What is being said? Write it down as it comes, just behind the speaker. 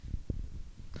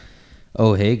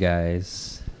Oh, hey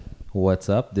guys. What's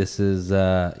up? This is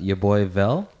your boy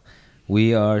Vel.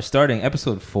 We are starting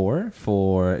episode 4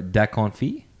 for Da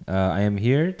Confi. I am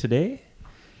here today,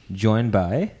 joined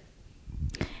by...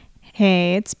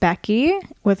 Hey, it's Becky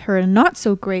with her not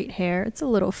so great hair. It's a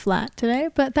little flat today,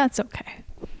 but that's okay.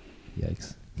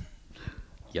 Yikes.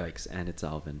 Yikes, and it's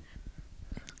Alvin.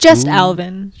 Just Ooh.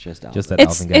 Alvin. It's just Alvin. Just that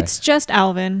It's Alvin guy. it's just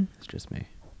Alvin. It's just me.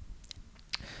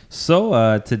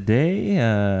 So today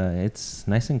it's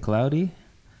nice and cloudy.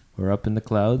 We're up in the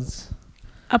clouds.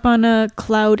 Up on a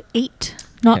cloud 8,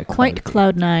 not Yeah, quite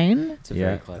cloud cloud 9. It's a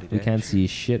very cloudy day. We can't see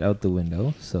shit out the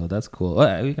window, so that's cool.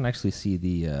 Oh, we can actually see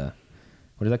the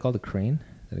what is that called? A crane?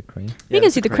 Is that a crane? You Yeah, can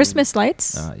it's see a the crane. Christmas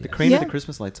lights. Yeah. The crane Yeah. with the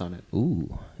Christmas lights on it.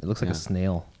 Ooh, it looks like a Yeah.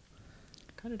 snail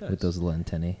Kind of does. with those little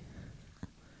antennae.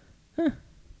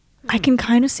 I can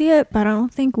kind of see it, but I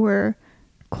don't think we're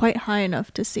quite high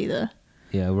enough to see the...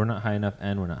 Yeah, we're not high enough,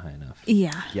 and we're not high enough.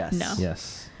 Yeah. Yes. No.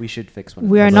 Yes. We should fix one.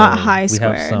 We are of those. not Although high We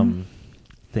squared. have some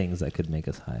things that could make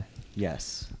us high.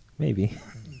 Yes. Maybe.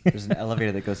 There's an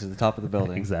elevator that goes to the top of the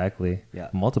building. Exactly. Yeah.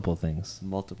 Multiple things.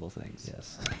 Multiple things.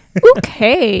 Yes.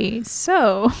 Okay,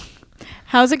 so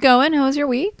how's it going? How was your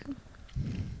week?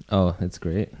 Oh, it's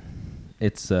great.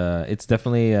 It's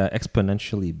definitely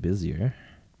exponentially busier.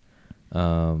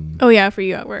 Oh yeah, for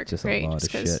you at work, Just right? a lot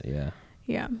Just of 'cause- shit. Yeah.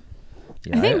 Yeah.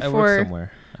 Yeah. I think I for- work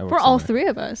somewhere. I work For all somewhere. three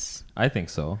of us. I think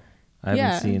so. I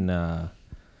Yeah. haven't seen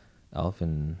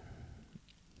Alvin.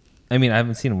 I mean, I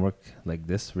haven't seen him work like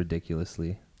this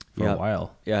ridiculously for Yeah. a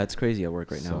while. Yeah, it's crazy at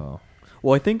work right now. So,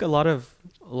 Well, I think a lot of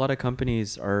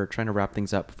companies are trying to wrap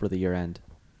things up for the year end,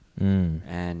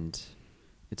 and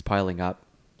it's piling up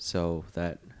so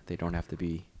that they don't have to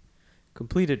be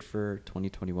completed for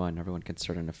 2021. Everyone can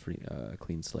start on a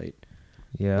clean slate.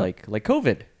 yeah. Like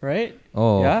COVID, right?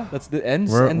 Oh. yeah, that's the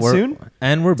ends We're soon.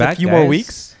 And we're It's a back. few more guys.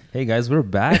 weeks. Hey guys, we're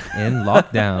back in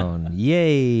lockdown.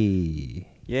 Yay!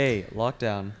 Yay,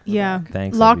 lockdown. We're Yeah. back.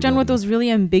 Thanks. Lockdown everybody. with those really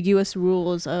ambiguous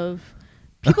rules of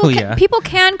people. Oh, can, yeah. people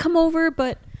can come over,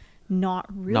 but not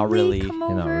really. Not really. Come Yeah,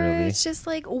 over. not really. It's just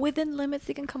like within limits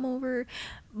they can come over,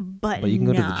 but you can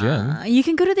go to the gym. You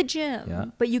can go to the gym, Yeah.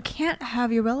 but you can't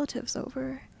have your relatives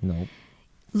over. Nope.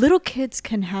 Little kids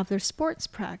can have their sports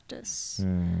practice,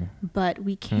 but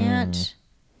we can't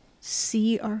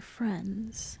see our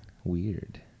friends.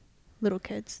 Weird. Little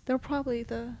kids, they're probably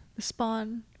the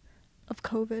spawn of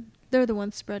COVID. They're the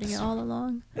ones spreading it all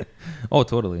along. Oh,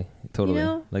 totally. You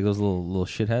know? Like those little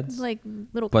shitheads. Like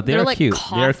little, But they they're are like cute.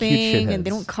 They are cute coughing and they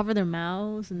shitheads. don't cover their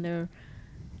mouths and they're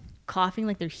coughing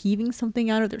like they're heaving something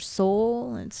out of their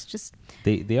soul. And it's just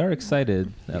They are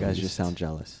excited. You at guys least. just sound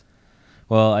jealous.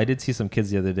 Well, I did see some kids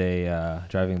the other day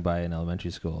driving by an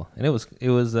elementary school, and it was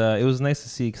nice to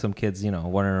see some kids,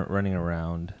 running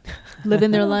around.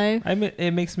 living their life. I mean,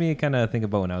 it makes me kind of think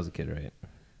about when I was a kid, right?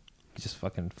 You just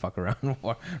fucking fuck around,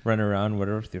 run around,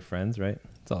 whatever, with your friends, right?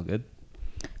 It's all good.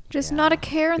 Just Yeah. not a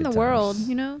care in Good the world, times.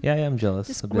 you know? Yeah, I'm jealous.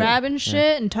 Just a bit. grabbing Yeah.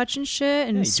 shit and touching shit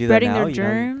and Yeah, you do that spreading now, their you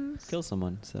germs. Kill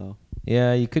someone. So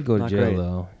Yeah, you could go to Not jail great.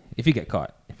 though if you get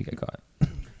caught.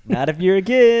 not if you're a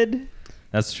kid.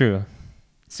 That's true.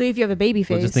 So if you have a baby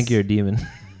face. Well, just think you're a demon.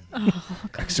 Oh,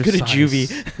 God. Go to juvie.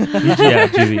 Yeah,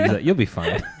 juvie. He's like, you'll be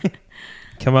fine.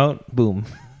 Come out, boom,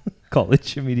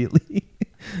 college immediately.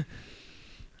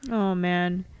 Oh,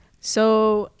 man.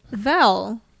 So,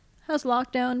 Val, how's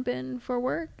lockdown been for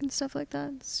work and stuff like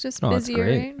that? It's just No, it's busier,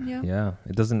 great. right? Yeah. Yeah,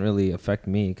 it doesn't really affect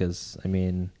me because I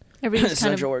mean, Everything's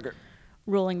kind of worker.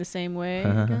 rolling the same way,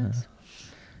 I guess.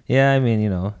 yeah, I mean,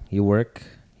 you work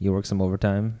some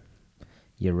overtime,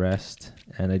 you rest,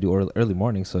 and I do early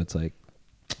morning, so it's like,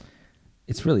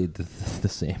 it's really the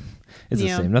same. It's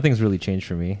Yeah. the same. Nothing's really changed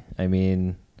for me. I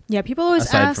mean, Yeah, people always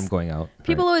aside ask. from going out.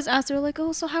 People right? always ask, they're like,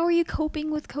 "Oh, so how are you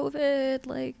coping with COVID?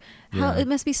 Like, how Yeah. it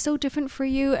must be so different for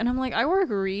you." And I'm like, I work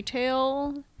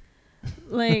retail.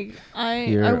 Like, I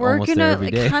You're work almost in there a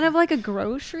every day. kind of like a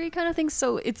grocery kind of thing,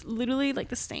 so it's literally like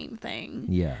the same thing.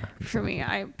 Yeah. For me,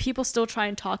 people still try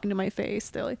and talk into my face.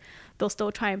 They'll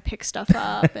still try and pick stuff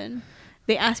up, and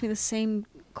they ask me the same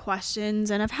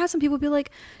questions. And I've had some people be like,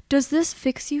 "Does this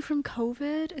fix you from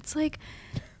COVID?" It's like,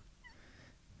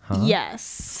 Huh?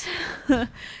 yes,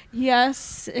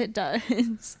 yes, it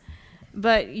does.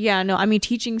 But yeah, no, I mean,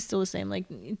 teaching's still the same. Like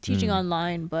teaching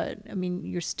online, but I mean,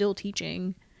 you're still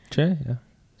teaching. Sure, yeah,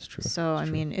 it's true. So It's I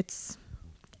true. mean,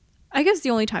 I guess the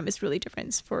only time it's really different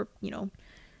is for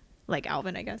like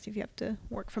Alvin. I guess if you have to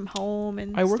work from home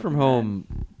and I work stuff from like that.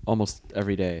 home almost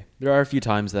every day. There are a few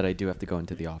times that I do have to go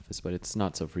into the office, but it's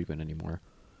not so frequent anymore.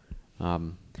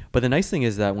 But the nice thing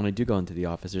is that when I do go into the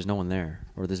office, there's no one there,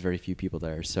 or there's very few people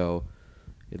there, so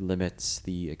it limits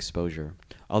the exposure.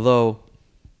 Although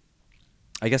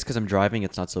I guess because I'm driving,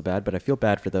 it's not so bad. But I feel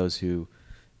bad for those who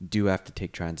do have to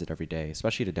take transit every day,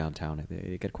 especially to downtown.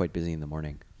 They get quite busy in the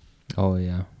morning. Oh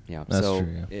yeah. Yeah, That's so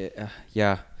true.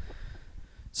 yeah.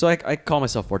 So I call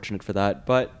myself fortunate for that,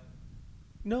 but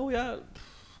no, yeah,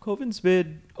 COVID's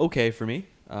been okay for me.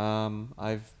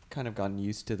 I've kind of gotten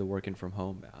used to the working from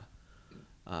home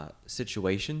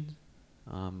situation.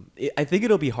 I think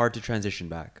it'll be hard to transition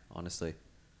back, honestly,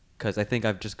 because I think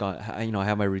I've just I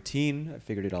have my routine. I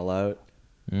figured it all out.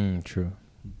 True.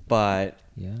 But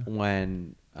Yeah.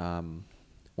 when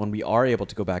we are able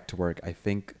to go back to work, I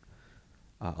think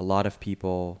a lot of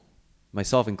people,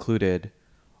 myself included,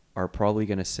 are probably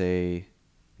going to say,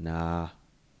 nah,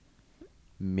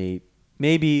 maybe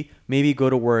go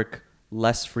to work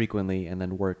less frequently and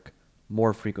then work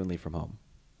more frequently from home.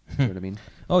 You know what I mean?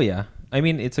 Oh yeah. I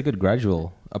mean, it's a good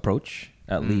gradual approach,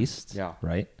 at least. Yeah.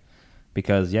 Right?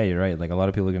 Because yeah, you're right. Like a lot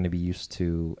of people are going to be used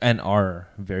to and are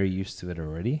very used to it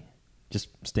already, just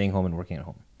staying home and working at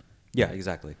home. Yeah,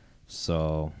 exactly.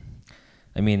 So,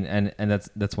 I mean, and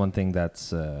that's one thing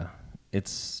that's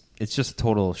it's just a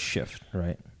total shift,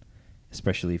 right?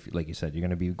 Especially if, like you said, you're going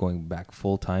to be going back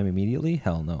full time immediately.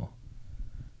 Hell no.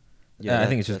 Yeah, I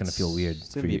think it's just going to feel weird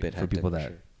for people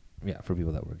that for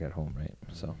people that work at home, right?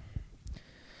 So,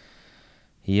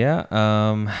 yeah.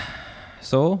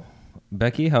 So,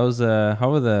 Becky, how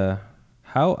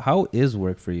is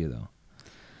work for you though?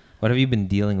 What have you been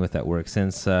dealing with at work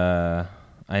since?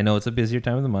 I know it's a busier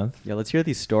time of the month. Yeah, let's hear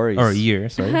these stories. Or a year,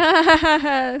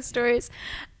 sorry. Stories.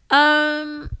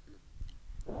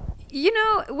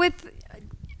 With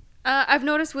I've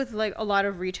noticed with like a lot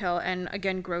of retail and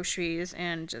again groceries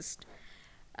and just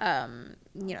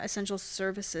essential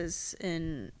services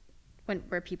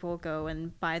where people go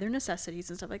and buy their necessities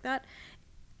and stuff like that.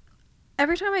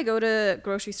 Every time I go to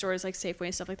grocery stores like Safeway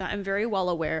and stuff like that, I'm very well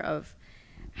aware of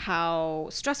how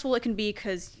stressful it can be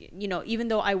because, even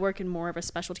though I work in more of a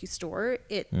specialty store,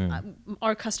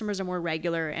 our customers are more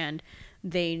regular and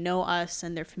they know us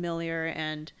and they're familiar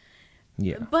and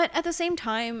yeah. But at the same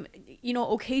time,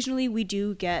 occasionally we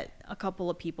do get a couple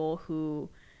of people who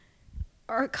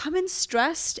are coming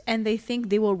stressed and they think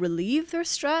they will relieve their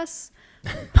stress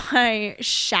by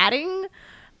shatting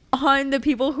on the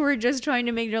people who are just trying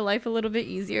to make their life a little bit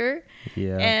easier.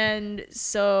 Yeah. And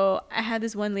so I had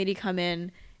this one lady come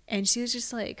in and she was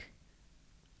just like,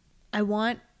 I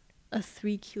want a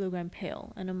 3-kilogram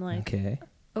pail. And I'm like,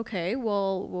 okay,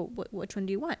 well, which one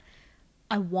do you want?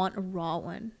 I want a raw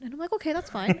one. And I'm like, okay, that's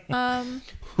fine.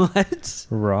 What?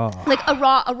 Raw. Like a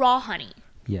raw honey.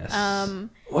 Yes.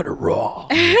 What a raw.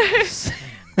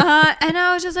 And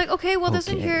I was just like, okay, well, this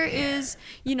one here is,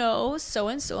 so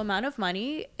and so amount of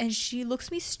money. And she looks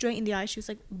me straight in the eye. She was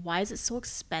like, why is it so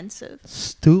expensive?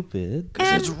 Stupid.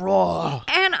 Because it's raw.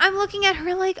 And I'm looking at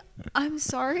her like, I'm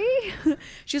sorry.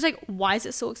 She was like, why is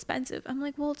it so expensive? I'm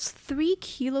like, well, it's 3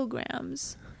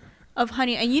 kilograms of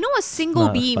honey. And a single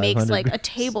bee makes like a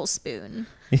tablespoon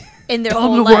in their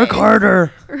whole life. Tell them to work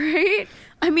harder. Right?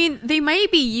 I mean, they might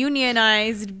be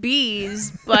unionized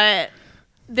bees, but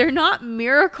they're not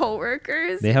miracle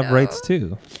workers. They have rights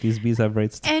too. These bees have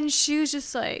rights too. And she was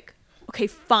just like, okay,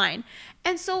 fine.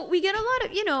 And so we get a lot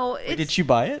of, Did she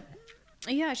buy it?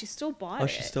 Yeah, she still bought it. Oh,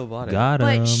 she still bought it. Got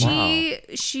But him.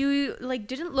 she like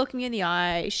didn't look me in the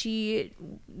eye. She,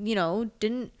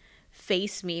 didn't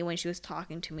face me when she was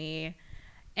talking to me.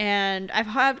 And I've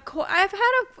had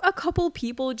a couple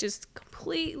people just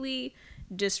completely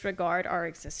disregard our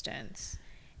existence.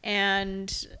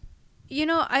 And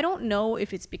I don't know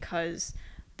if it's because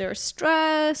they're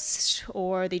stressed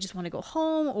or they just want to go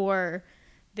home or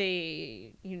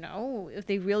they, if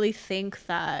they really think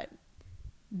that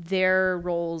their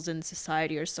roles in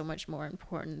society are so much more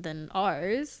important than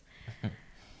ours.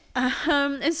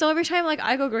 And so every time like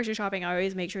I go grocery shopping, I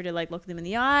always make sure to like look them in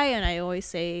the eye and I always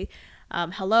say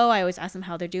hello. I always ask them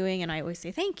how they're doing and I always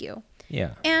say thank you.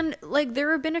 Yeah. And like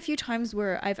there have been a few times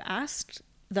where I've asked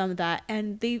them that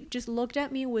and they just looked at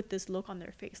me with this look on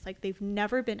their face like they've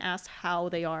never been asked how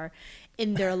they are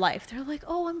in their life. They're like,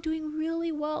 oh, I'm doing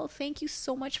really well, thank you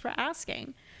so much for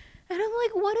asking. And I'm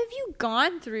like, what have you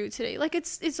gone through today? Like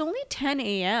it's only 10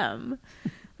 a.m.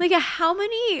 Like how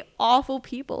many awful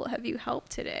people have you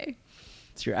helped today?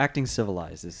 So you're acting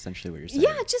civilized is essentially what you're saying.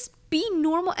 Yeah, just be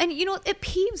normal. And it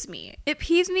peeves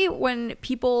me when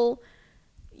people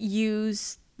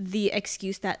use the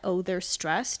excuse that, oh, they're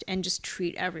stressed and just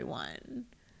treat everyone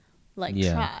like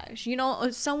trash.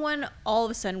 If someone all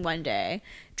of a sudden one day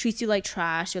treats you like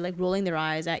trash, they're like rolling their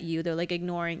eyes at you, they're like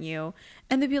ignoring you,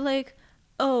 and they'd be like,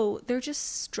 oh, they're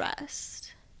just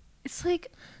stressed. It's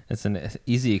like, It's an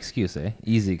easy excuse, eh?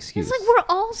 Easy excuse. It's like we're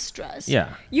all stressed.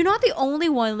 Yeah. You're not the only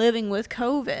one living with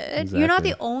COVID. You're not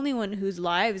Exactly. the only one whose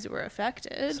lives were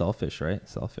affected. Selfish, right?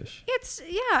 Selfish.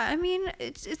 I mean,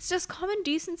 it's just common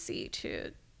decency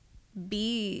to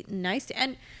be nice to,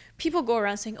 and people go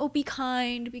around saying, "Oh, be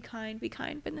kind, be kind, be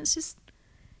kind," but it's just,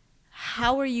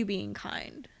 how are you being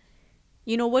kind?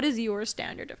 You know, what is your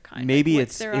standard of kind? Maybe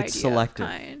What's their idea it's of selective.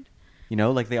 kind? You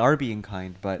know, like they are being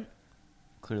kind, but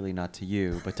clearly not to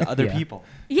you, but to other Yeah. people.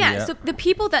 Yeah, Yeah. so the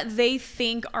people that they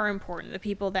think are important, the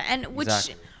people that, and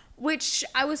Exactly. which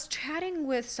I was chatting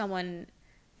with someone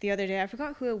the other day, I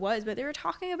forgot who it was, but they were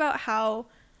talking about how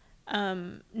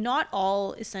not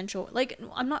all essential, like,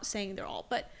 I'm not saying they're all,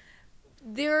 but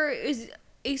there is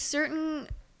a certain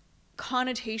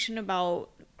connotation about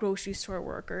grocery store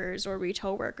workers or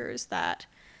retail workers that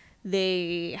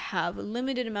they have a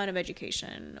limited amount of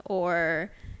education,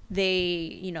 or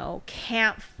they, you know,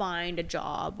 can't find a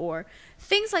job, or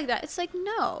things like that. It's like,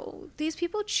 no, these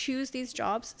people choose these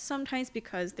jobs sometimes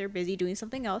because they're busy doing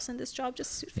something else, and this job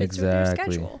just fits with their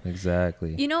schedule.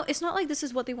 Exactly. You know, it's not like this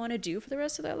is what they want to do for the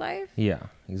rest of their life. Yeah,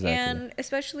 exactly. And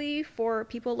especially for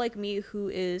people like me, who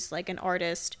is like an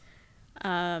artist,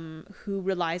 who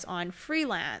relies on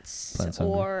freelance Plants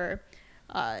hungry. or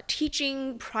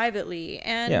teaching privately,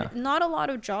 and Yeah. not a lot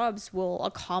of jobs will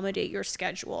accommodate your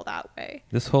schedule that way.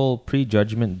 This whole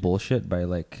prejudgment bullshit by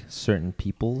like certain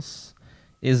peoples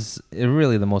is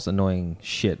really the most annoying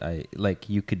shit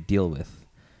you could deal with.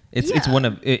 It's Yeah. one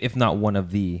of, if not one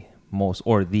of the most,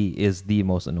 or is the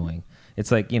most annoying.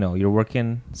 It's like, you know, you're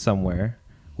working somewhere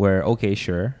where, okay,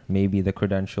 sure, maybe the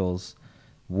credentials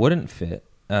wouldn't fit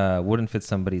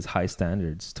somebody's high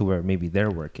standards to where maybe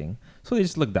they're working, so they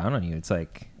just look down on you. It's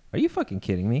like, are you fucking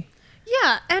kidding me?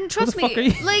 Yeah, and trust the fuck are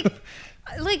me, you-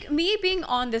 like me being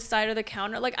on this side of the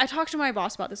counter, like I talk to my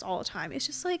boss about this all the time. It's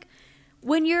just like,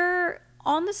 when you're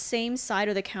on the same side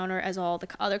of the counter as all the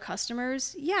other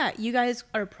customers, yeah, you guys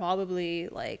are probably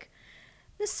like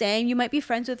the same. You might be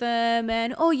friends with them,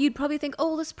 and oh, you'd probably think,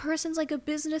 oh, this person's like a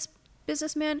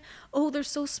businessman. Oh, they're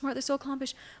so smart, they're so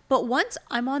accomplished. But once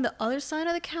I'm on the other side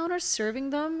of the counter serving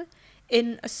them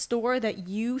in a store that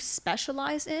you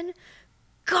specialize in,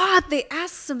 God, they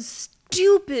ask some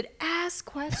stupid ass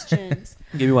questions.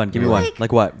 Give me one. Give me one. Like-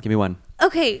 Like what? Give me one.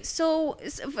 Okay, so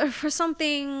for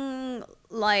something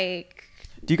like,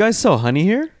 Do you guys sell honey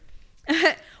here?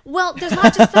 well, there's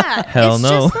not just that. Hell it's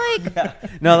no. just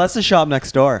like No, that's the shop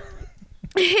next door.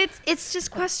 it's just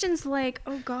questions like,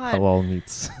 oh God, Halal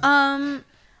meats.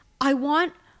 I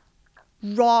want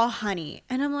raw honey.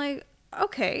 And I'm like,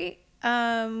 okay,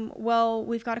 well,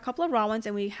 we've got a couple of raw ones,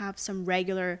 and we have some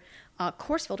regular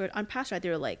coarse filtered unpasteurized.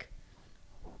 They're like,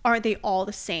 aren't they all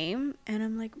the same? And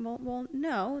I'm like, well,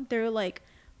 no. They're like,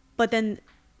 but then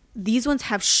these ones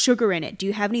have sugar in it. Do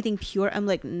you have anything pure? I'm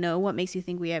like, no. What makes you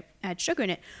think we have add sugar in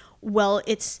it? Well,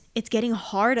 it's getting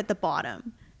hard at the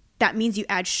bottom. That means you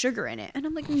add sugar in it. And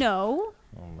I'm like, no.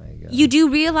 Oh my god. You do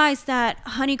realize that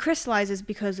honey crystallizes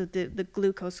because of the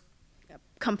glucose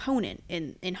component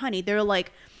in honey. They're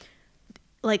like,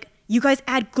 you guys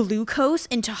add glucose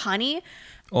into honey?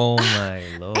 Oh my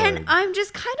lord. And I'm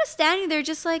just kind of standing there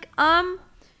just like,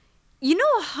 you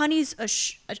know, honey's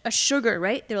a sugar,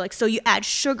 right? They're like, so you add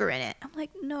sugar in it. I'm like,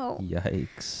 no.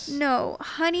 Yikes. No,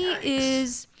 honey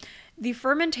is the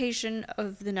fermentation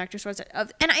of the nectar source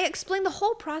and I explained the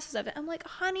whole process of it. I'm like,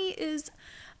 honey is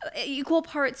equal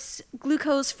parts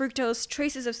glucose, fructose,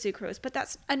 traces of sucrose, but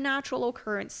that's a natural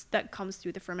occurrence that comes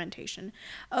through the fermentation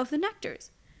of the nectars.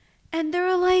 And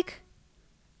they're like,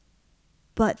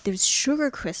 but there's sugar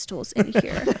crystals in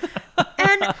here.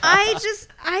 And I just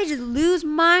lose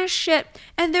my shit.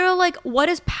 And they're like, what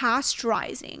is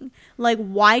pasteurizing? Like,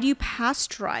 why do you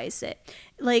pasteurize it?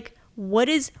 Like, what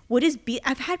is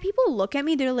I've had people look at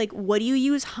me, they're like, what do you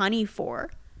use honey for?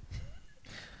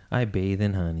 I bathe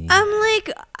in honey. I'm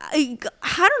like, I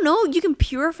don't know. You can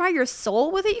purify your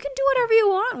soul with it. You can do whatever you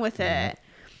want with it.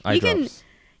 Eye drops.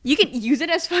 You can use it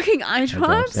as fucking eye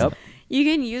drops. Yep. You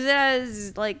can use it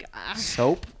as like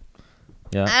Soap,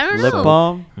 Yeah. I don't lip know.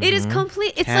 balm, It is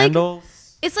complete. It's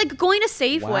candles. it's like going to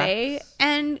Safeway Wax.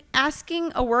 and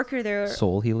asking a worker there,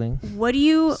 Soul healing. what do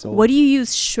you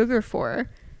use sugar for?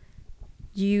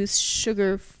 You use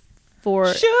sugar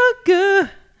for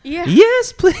Sugar. yeah.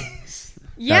 Yes, please.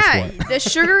 Yeah, That's what. the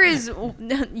sugar is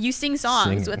you sing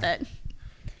songs Sing. with it.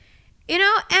 You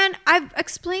know, and I've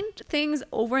explained things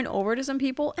over and over to some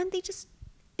people, and it's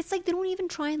like they don't even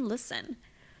try and listen.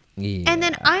 Yeah. And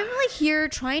then I'm like here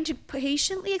trying to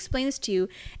patiently explain this to you,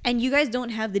 and you guys don't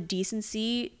have the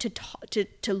decency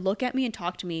to look at me and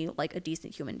talk to me like a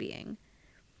decent human being.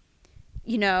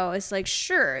 You know, it's like,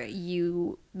 sure,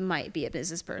 you might be a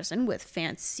business person with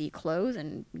fancy clothes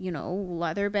and, you know,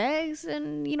 leather bags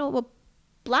and, you know, a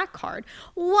black card,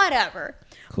 whatever.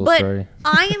 Cool but story.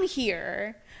 I am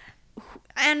here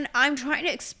and I'm trying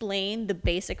to explain the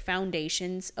basic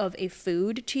foundations of a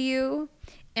food to you,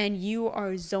 and you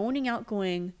are zoning out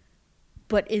going,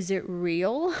 but is it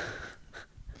real?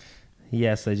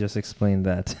 Yes, I just explained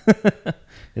that.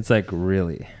 It's like,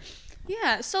 really?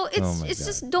 Yeah, so it's Oh my it's God.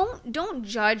 just don't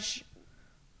judge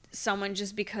someone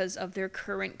just because of their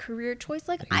current career choice.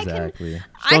 Like Exactly.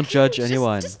 Don't judge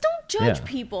anyone. Just don't judge Yeah.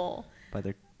 people. By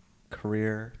their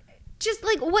career. Just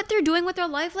like what they're doing with their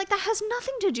life, like that has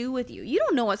nothing to do with you. You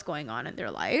don't know what's going on in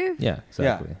their life. Yeah,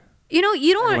 exactly. You know,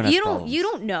 Everyone has problems. you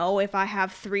don't know if I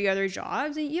have 3 other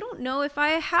jobs, and you don't know if I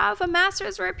have a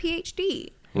master's or a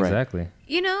PhD. Right. Exactly.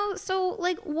 You know, so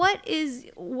like what is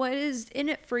in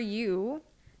it for you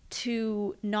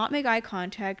to not make eye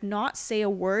contact, not say a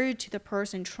word to the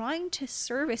person trying to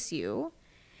service you,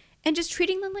 and just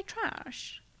treating them like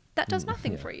trash? That does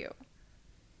nothing yeah. for you.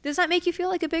 Does that make you feel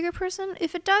like a bigger person?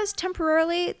 If it does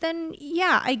temporarily, then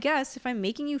yeah, I guess if I'm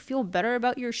making you feel better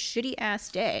about your shitty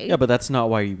ass day. Yeah, but that's not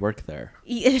why you work there.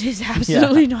 It is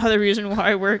absolutely not the reason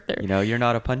why I work there. You know, you're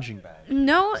not a punching bag.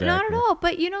 No, not at Exactly. all.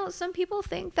 But you know, some people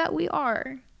think that we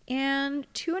are. And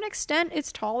to an extent,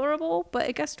 it's tolerable, but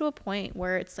it gets to a point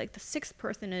where it's like the 6th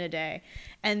person in a day,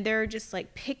 and they're just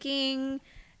like picking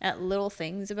at little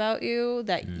things about you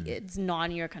that it's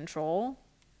not in your control.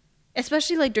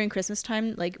 Especially like during Christmas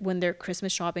time, like when they're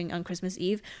Christmas shopping on Christmas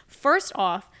Eve. First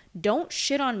off, don't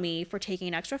shit on me for taking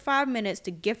an extra 5 minutes to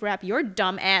gift wrap your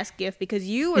dumb ass gift because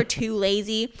you were too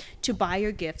lazy to buy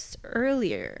your gifts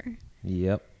earlier.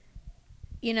 Yep.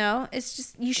 You know, it's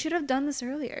just, you should have done this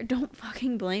earlier. Don't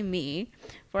fucking blame me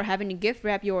for having to gift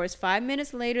wrap yours 5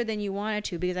 minutes later than you wanted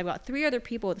to because I've got 3 other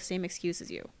people with the same excuse as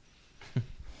you.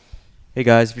 Hey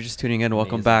guys, if you're just tuning in,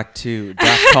 welcome Amazing. back to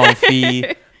Daft Comfy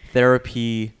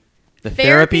Therapy, the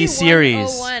therapy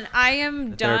series. 101. I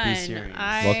am The done. therapy series.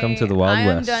 Welcome to the Wild I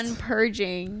am West. done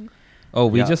purging. Oh,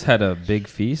 we Yeah. just had a big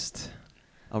feast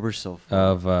Oh, we're so full.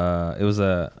 of it was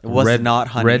a It was not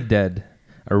honey. Red Dead.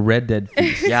 A Red Dead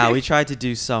feast. Yeah, we tried to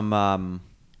do some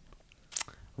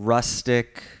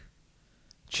rustic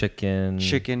Chicken,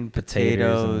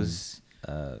 potatoes.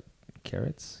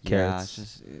 carrots. Yeah, Carrots. it's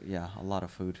just a lot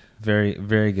of food. Very,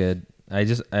 very good. I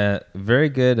just very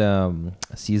good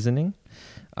seasoning.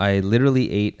 I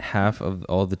literally ate half of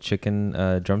all the chicken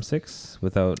drumsticks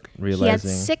without realizing.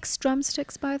 He had 6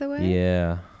 drumsticks, by the way.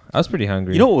 Yeah, I was pretty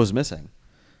hungry. You know what was missing?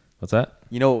 What's that?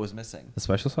 You know what was missing? The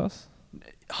special sauce?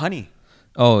 Honey.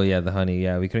 Oh yeah, the honey.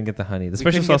 Yeah, we couldn't get the honey. The We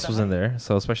special couldn't get sauce the was in honey. there,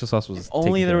 so special sauce was. If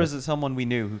only taken there care was of. someone we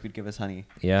knew who could give us honey.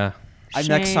 Yeah,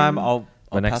 Next time Shame. I'll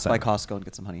But next pass by time. Costco and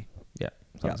get some honey. yeah,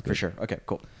 Yeah, sounds for good. sure. Okay,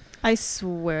 cool. I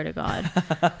swear to God.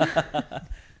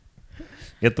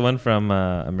 Get the one from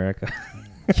America.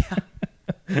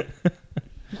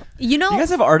 You know, Do you guys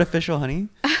have artificial honey?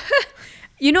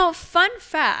 fun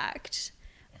fact.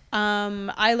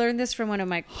 I learned this from one of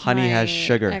my Honey has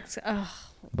sugar.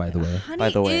 By the way, Honey By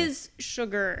the way. is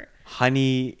sugar.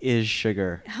 Honey is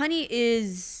sugar. Honey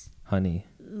is honey.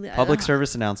 Public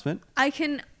service announcement. I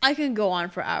can go on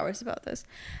for hours about this.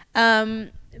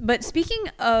 But speaking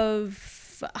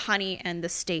of honey and the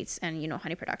states and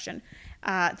honey production,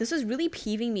 this was really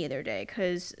peeving me the other day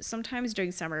because sometimes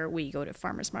during summer we go to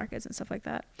farmers markets and stuff like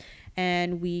that,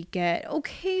 and we get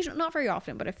occasional, not very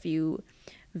often, but a few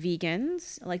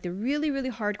vegans, like the really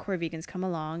really hardcore vegans, come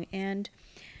along and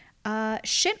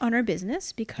shit on our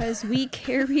business because we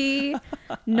carry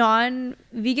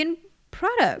non-vegan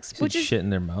products, Which is shit in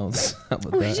their mouths. How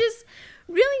about that? which is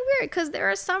really weird because there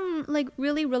are some like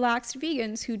really relaxed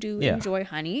vegans who do Yeah. enjoy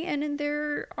honey, and then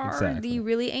there are Exactly. the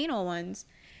really anal ones.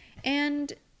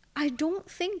 And I don't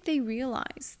think they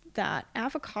realize that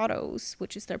avocados,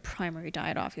 which is their primary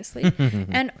diet obviously,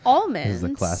 and almonds This is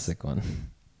the classic one.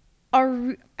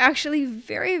 are actually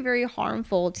very very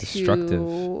harmful to Destructive.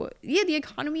 the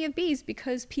economy of bees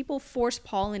because people force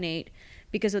pollinate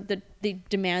because of the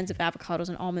demands of avocados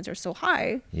and almonds are so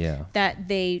high Yeah. that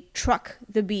they truck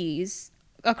the bees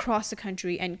across the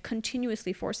country and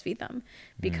continuously force feed them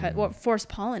because force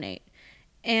pollinate,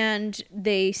 and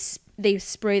they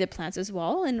spray the plants as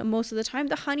well, and most of the time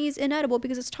the honey is inedible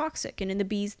because it's toxic, and then the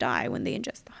bees die when they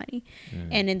ingest the honey,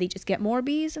 and then they just get more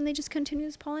bees and they just continue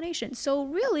this pollination. So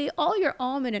really all your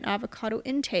almond and avocado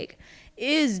intake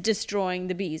is destroying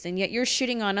the bees, and yet you're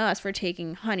shitting on us for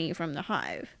taking honey from the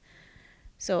hive.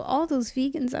 So all those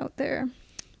vegans out there,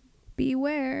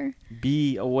 beware.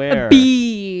 Be aware.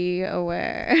 Be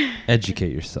aware.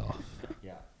 Educate yourself.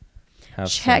 Yeah.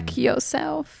 check some-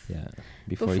 yourself Yeah.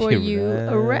 before you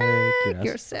wreck your ass.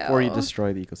 yourself. Before you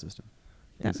destroy the ecosystem.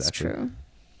 That's Exactly. true.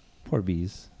 Poor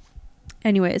bees.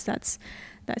 Anyways, that's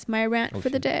my rant Oh, for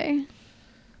the shit. day.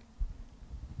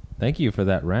 Thank you for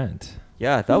that rant.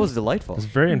 Yeah, that was delightful. It's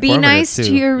very Be informative nice too.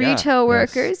 to your Yeah. retail Yes.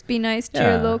 workers. Be nice to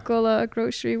your Yeah. local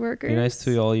grocery workers. Be nice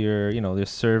to all your, your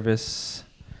service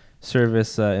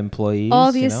employees.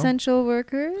 all the you know? essential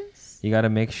workers. You got to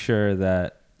make sure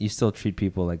that you still treat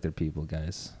people like they're people,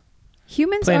 guys.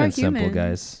 Humans Plain are and human. simple,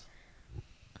 guys.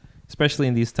 Especially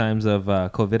in these times of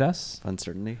COVID-19.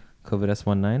 Uncertainty.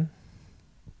 COVID-19.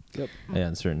 Yep. Yeah,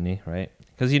 uncertainty, right?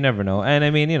 Because you never know. And I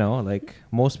mean, like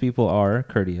most people are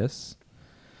courteous.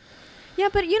 Yeah,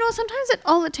 but sometimes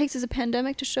all it takes is a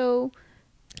pandemic to show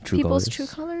people's true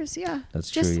colors. Yeah,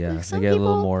 That's Just, true, yeah. like, They some get a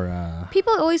little people- more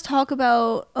People always talk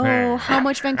about how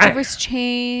much Vancouver's like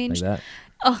changed. that.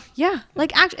 Oh yeah,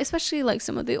 like actually, especially like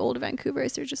some of the old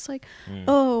Vancouvers, they're just like,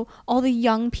 oh, all the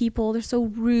young people, they're so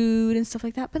rude and stuff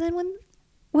like that. But then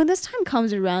when this time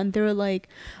comes around, they're like,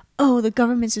 oh, the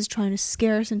government's just trying to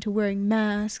scare us into wearing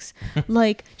masks,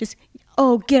 like just.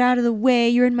 Oh, get out of the way.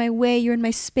 You're in my way. You're in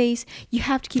my space. You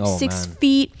have to keep 6 man.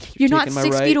 feet. You're not taking my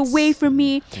 6 feet rights. away from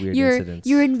me. Weird You're incidents.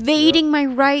 you're invading my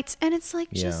rights. And it's like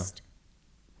Yeah.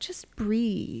 just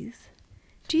breathe.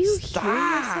 Do you hear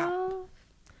yourself?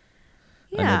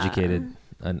 Yeah. Uneducated.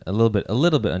 A little bit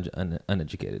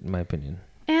uneducated, in my opinion.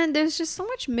 And there's just so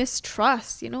much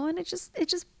mistrust, and it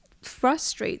just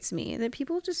frustrates me that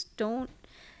people just don't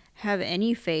have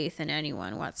any faith in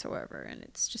anyone whatsoever, and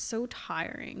it's just so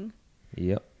tiring.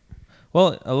 Yep.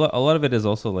 Well, a lot of it is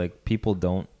also like people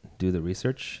don't do the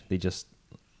research. They just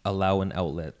allow an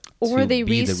outlet Or to they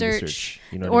be the research, research.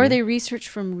 You know what or I mean? they research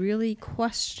from really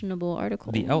questionable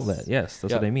articles. The outlet, yes,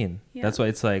 that's what Yeah. I mean. Yeah. That's why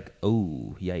it's like,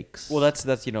 oh, yikes. Well, that's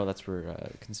where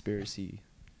conspiracy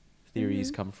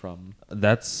theories come from.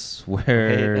 That's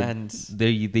where Right, and they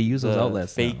use those The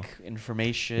outlets. now. fake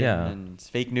information Yeah. and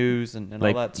fake news and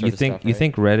Like all that sort you of think stuff. you right?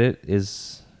 think Reddit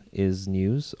is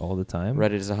news all the time?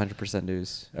 Reddit is 100%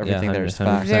 news. Everything there is 100%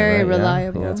 fact. Very right, yeah.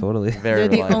 reliable. Yeah, totally. Very They're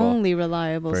the reliable. only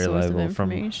reliable Very source reliable of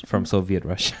information. from Soviet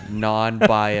Russia.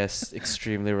 Non-biased,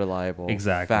 extremely reliable,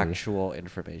 Exactly. factual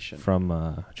information.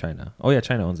 From China. Oh yeah,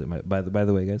 China owns it. By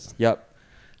the way, guys. Yep.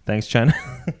 Thanks, China.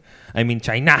 I mean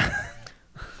China.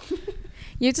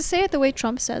 You have to say it the way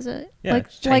Trump says it. Yeah, like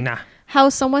China. how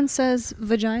someone says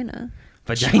vagina.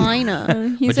 Vagina.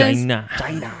 China. He says Vagina.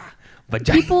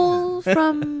 Vagina. people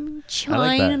from I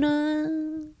like that.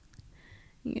 China.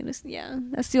 Yeah,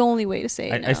 that's the only way to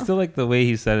say it. I still like the way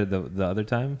he said it the other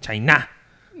time. China.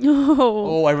 No.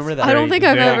 Oh, I remember that. I don't think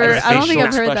I've very- ever. I don't think Facial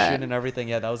I've heard expression that. and everything.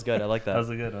 Yeah, that was good. I like that. That was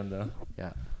a good one though.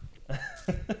 Yeah.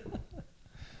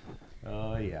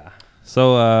 Oh yeah.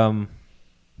 So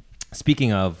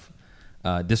speaking of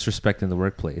disrespect in the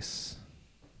workplace,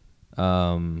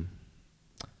 I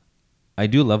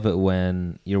do love it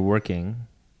when you're working.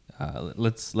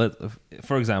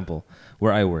 For example,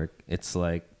 where I work, it's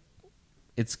like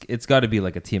it's got to be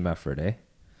like a team effort, eh?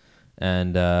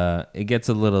 And it gets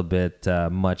a little bit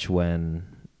much when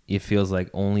it feels like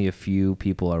only a few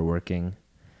people are working,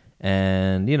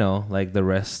 and like the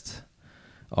rest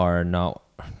are not,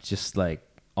 just like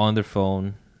on their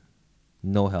phone,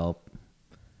 no help,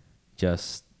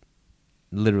 just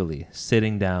literally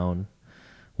sitting down,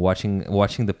 watching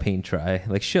the paint dry,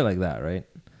 like shit like that, right?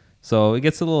 So it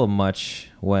gets a little much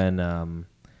when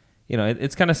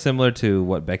it's kind of similar to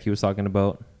what Becky was talking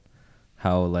about,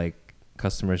 how like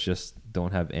customers just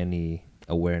don't have any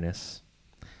awareness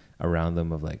around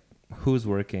them of like who's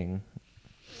working,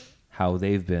 how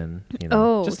they've been,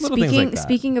 Oh, just little things like that.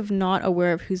 speaking of not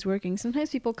aware of who's working, sometimes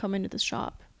people come into the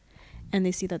shop and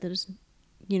they see that there's,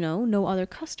 no other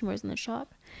customers in the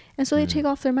shop, and so they take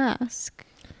off their mask.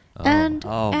 Oh. And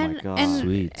Oh my and, God. and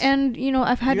Sweet. and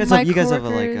I've had You my guys have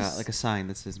coworkers. like a sign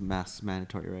that says masks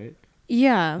mandatory, right?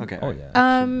 Yeah. Okay. Oh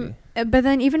yeah. Should be. But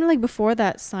then even like before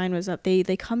that sign was up, they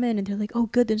come in and they're like, "Oh,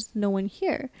 good, there's no one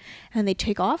here," and they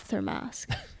take off their mask.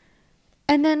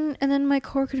 and then my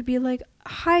coworker would be like,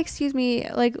 "Hi, excuse me,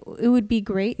 like it would be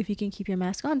great if you can keep your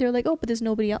mask on." They're like, "Oh, but there's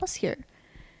nobody else here,"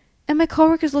 and my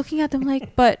coworker's looking at them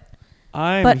like, "But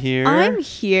I'm here. I'm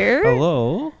here."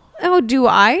 Hello. Oh, do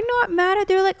I not matter?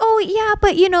 They're like, "Oh yeah,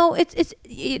 but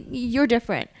you're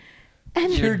different."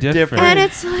 And You're different. and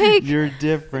it's like You're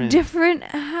different. different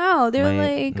how? They're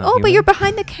like, not "Oh, but human." you're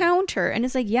behind the counter." And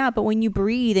it's like, "Yeah, but when you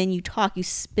breathe and you talk, you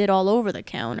spit all over the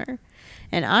counter."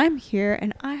 And I'm here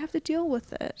and I have to deal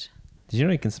with it. Did you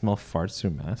know you can smell farts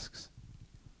through masks?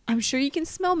 I'm sure you can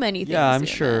smell many things. Yeah, I'm through a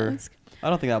sure. mask. I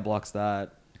don't think that blocks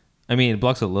that. I mean, it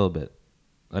blocks a little bit.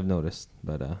 I've noticed,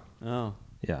 but Oh.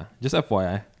 Yeah, just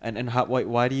FYI. And how,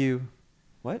 why do you,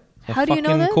 what? How do you know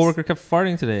fucking this? coworker kept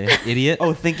farting today, idiot.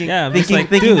 Oh, thinking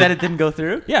dude. that it didn't go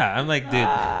through? Yeah, I'm like, dude.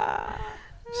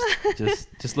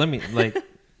 Just let me, like,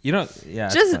 you know, yeah.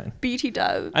 it's Just fine. BT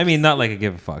dubs. I mean, not like I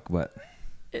give a fuck, but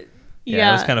Yeah.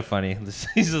 it was kind of funny.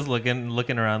 He's just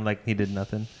looking around like he did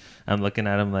nothing. I'm looking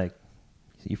at him like,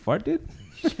 you fart, dude?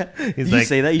 Yeah. He's Did like, you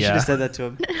say that? You should "Yeah." have said that to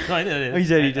him. No, I did. Oh,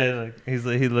 you did.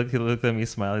 He looked at me,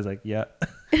 smiled. He's like, yeah.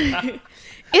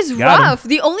 It's Got him. rough.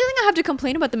 The only thing I have to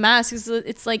complain about the mask is that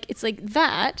it's like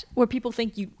that where people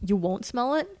think you won't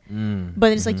smell it,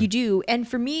 but it's like you do. And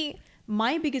for me,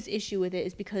 my biggest issue with it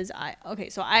is because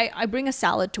I bring a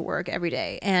salad to work every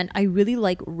day, and I really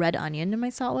like red onion in my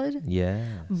salad. Yeah.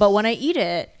 But when I eat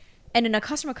it, and then a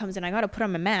customer comes in, I gotta put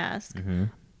on my mask.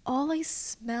 All I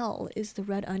smell is the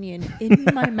red onion in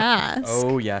my mask.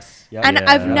 Oh, yes. Yeah. And Yeah.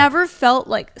 I've never felt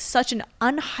like such an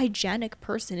unhygienic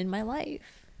person in my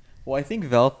life. Well, I think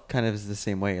Vel kind of is the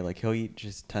same way. Like, he'll eat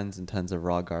just tons and tons of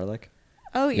raw garlic.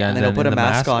 Oh Yeah, yeah. And then he'll put a in the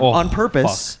mask mask? on Oh,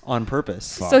 purpose. On purpose.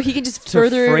 So he can just To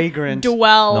further fragrant-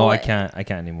 dwell. No, I can't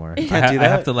anymore. You can't do I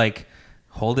have that? to like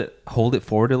hold it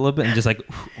forward a little bit and just like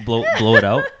blow it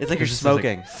out. It's like you're just like-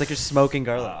 smoking. It's like you're smoking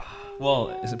garlic. well,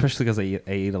 especially because I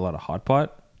eat a lot of hot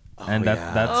pot, and yeah.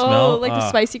 that Oh, smell. like the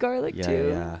spicy garlic too.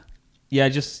 Yeah. Yeah,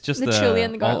 just The chili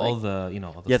and the all garlic. the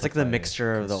all the Yeah, it's stuff like the I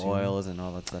mixture of the consume. oils and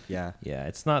all that stuff. Yeah. Yeah,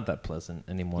 it's not that pleasant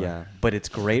anymore. Yeah. But it's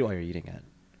great while you're eating it.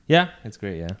 Yeah, it's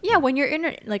great. Yeah. Yeah, when you're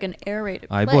in like an aerated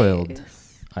I place. boiled.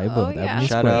 I Oh, boiled. yeah. Ebony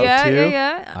Shout Square. out Yeah, to-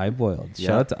 yeah. I boiled. Yeah.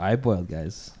 Shout out to I boiled,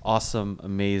 guys. Awesome,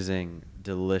 amazing,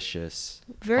 delicious.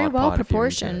 Very hot well pot if you're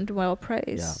into proportioned, it. well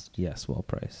priced. Yes, well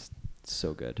priced. It's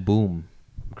so good. Boom.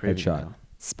 I'm craving Headshot. now.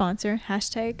 Sponsor,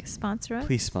 hashtag sponsor us.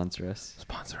 Please sponsor us.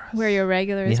 Sponsor us. We're your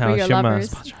regulars, Ni hao, we're your shima.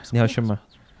 lovers. Ni hao, shima.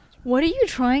 What are you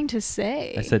trying to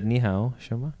say? I said ni hao,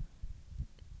 shima.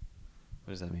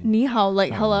 What does that mean? Ni hao,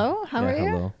 like Oh. hello? How Yeah, are you?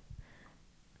 hello.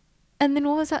 And then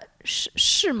what was that?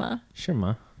 Shima.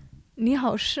 Shima. Ni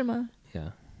hao, shima. Yeah,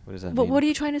 What does that But mean? what are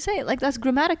you trying to say? Like, that's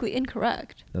grammatically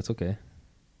incorrect. that's okay.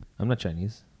 I'm not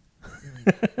Chinese.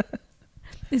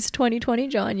 It's 2020,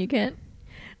 John. You can't.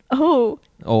 Oh,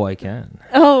 I can.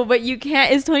 but you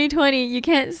can't. It's 2020. You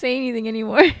can't say anything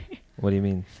anymore. What do you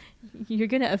mean? You're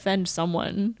going to offend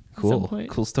someone at some Cool. point.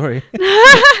 Cool story.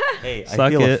 Hey, I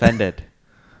Suck feel it. offended.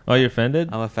 Oh, you're offended?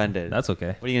 I'm offended. That's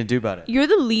okay. What are you going to do about it? You're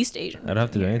the least Asian. I don't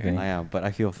have to do here. anything. I am, but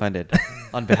I feel offended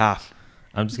on behalf.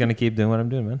 I'm just gonna keep doing what I'm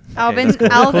doing, man. Alvin, that's cool.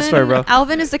 Cool Alvin, story, bro.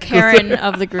 Alvin is the Karen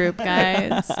of the group,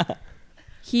 guys.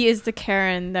 He is the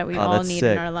Karen that we Oh, all that's need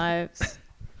sick. in our lives.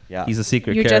 Yeah. He's a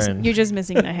secret You're Karen. just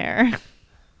missing the hair.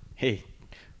 Hey,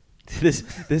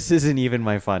 this isn't even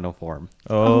my final form.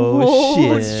 oh,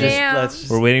 Oh, shit! damn. Let's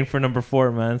just, We're waiting for number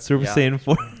 4, man. Super Yeah. Saiyan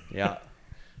 4. yeah.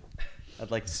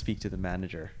 I'd like to speak to the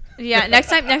manager. Yeah, next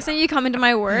time you come into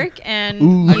my work and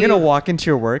I'm you- gonna walk into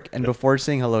your work, and before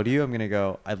saying hello to you, I'm gonna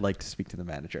go, I'd like to speak to the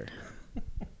manager.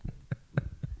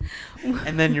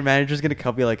 And then your manager's gonna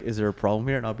come, be like, is there a problem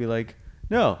here? And I'll be like,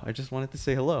 no, I just wanted to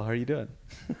say hello. How are you doing?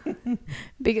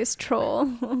 biggest troll.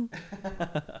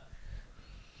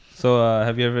 So,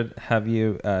 have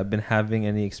you been having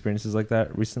any experiences like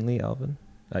that recently, Alvin,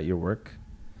 at your work?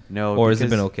 No. Or has it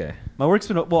because been okay? My work's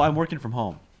been, well, I'm working from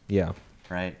home, Yeah.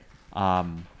 right?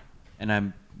 And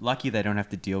I'm lucky that I don't have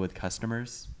to deal with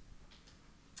customers.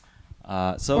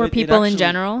 So or it people in actually-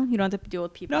 general. You don't have to deal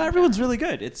with people. No, in everyone's general. really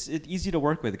good. It's easy to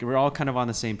work with. We're all kind of on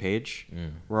the same page.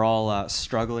 We're all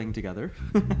struggling together.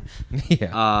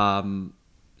 Yeah.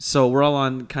 So we're all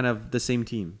on kind of the same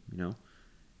team. You know,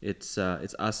 it's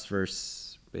us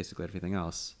versus basically everything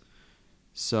else.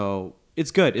 So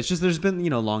it's good. It's just there's been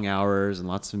long hours and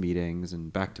lots of meetings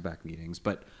and back-to-back meetings.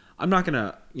 But I'm not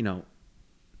gonna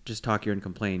just talk here and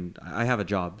complain. I have a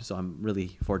job, so I'm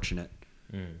really fortunate.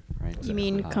 Right. You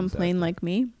mean Exactly. complain like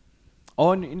me?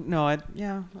 Oh no, I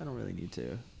don't really need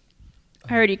to.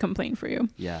 I already complained for you.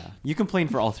 Yeah, you complain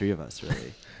for all three of us,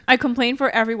 really. I complain for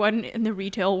everyone in the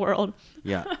retail world.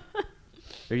 Yeah.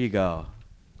 There you go.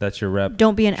 That's your rep.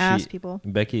 Don't be an ass, people.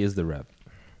 Becky is the rep.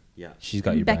 Yeah. She's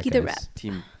got your Becky back, the guys.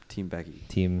 rep. Team Becky.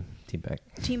 Team Beck.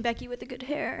 Team Becky with the good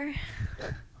hair.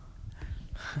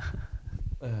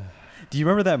 Do you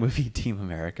remember that movie Team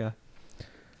America?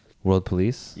 World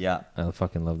Police. Yeah. I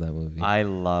fucking love that movie. I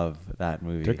love that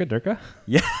movie. Durka.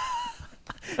 Yeah.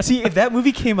 See, if that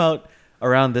movie came out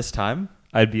around this time,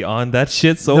 I'd be on that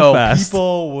shit so no, fast.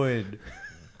 people would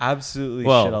absolutely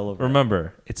shit all Well, over.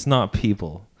 remember, it's not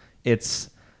people. It's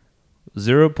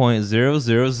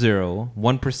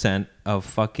 0.0001% of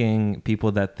fucking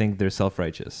people that think they're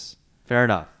self-righteous. Fair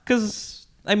enough. Because,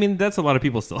 I mean, that's a lot of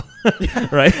people still.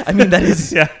 Right? I mean, that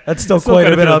is Yeah. that's still Still quite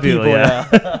quite a bit of people, people.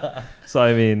 Yeah. So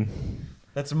I mean,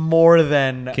 That's more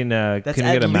than. can That's we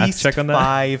get at a math least check on that?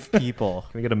 5 people.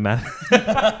 Can we get a math?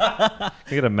 Can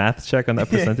we get a math check on that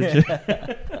percentage?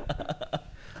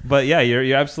 But yeah,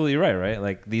 you're absolutely right. Right,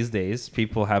 like these days,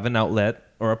 people have an outlet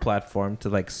or a platform to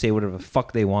like say whatever the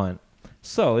fuck they want.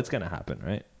 So it's gonna happen,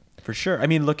 right? For sure. I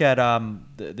mean, look at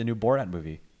the new Borat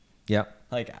movie. Yeah.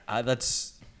 Like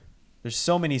there's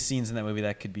so many scenes in that movie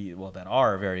that could be that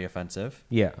are very offensive.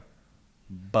 Yeah.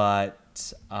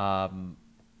 But I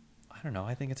don't know.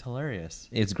 I think it's hilarious.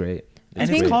 It's great. And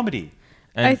think- it's comedy.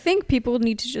 And, I think people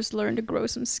need to just learn to grow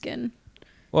some skin.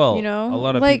 well, You know, a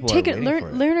lot of like people take are it, waiting for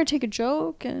it. learn to take a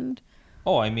joke, and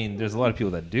Oh, I mean, there's a lot of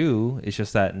people that do. It's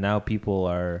just that now people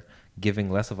are giving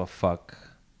less of a fuck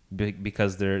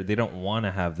because they don't want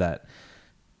to have that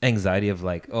anxiety of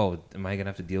like, oh, am I gonna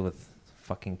have to deal with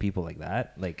fucking people like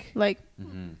that? Like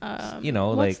you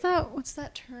know, what's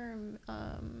that term?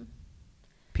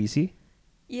 PC,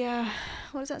 Yeah,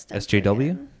 what does that stand for SJW?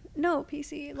 again? No,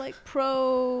 PC, like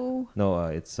pro. No,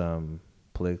 it's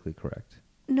politically correct.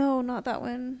 No, not that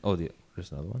one. Oh,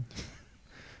 there's another one.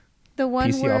 The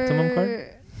one PC where Optimum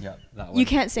card? Yeah, that one. you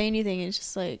can't say anything. It's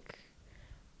just like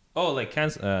Oh, like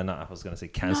cancel. No, I was gonna say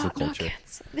cancel not culture.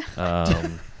 cancel.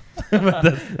 But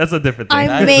that's a different thing. I'm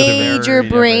That is a major very different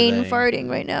brain thing. farting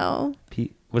right now.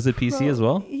 Was it PC as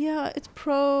well? Yeah, it's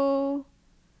pro.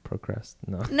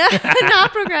 No. No,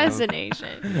 not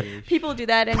procrastination. People do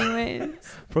that anyways.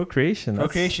 Procreation.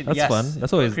 Procreation, That's yes. fun.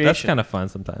 That's Procreation. kind of fun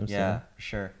sometimes. Yeah,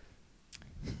 sure.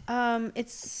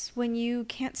 It's when you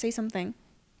can't say something.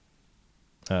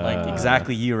 Like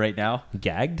exactly you right now.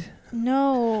 Gagged.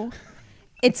 No,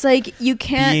 it's like you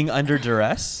can't. Being under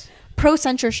duress. Pro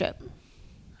censorship.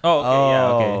 Oh, okay, yeah,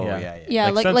 okay, Oh, yeah. yeah. Yeah,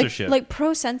 Like like censorship. like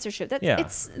pro censorship. That's Yeah.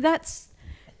 that's.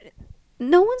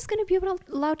 No one's gonna be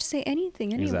allowed to say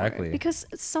anything anymore. Exactly. Because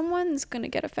someone's gonna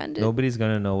get offended. Nobody's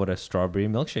gonna know what a strawberry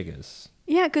milkshake is.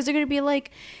 Yeah, because they're gonna be like,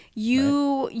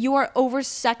 you are over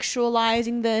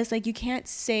sexualizing this. Like you can't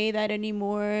say that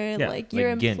anymore. Like you're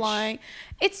like Ginch. implying.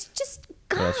 It's just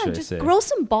What else should God. I Just say? grow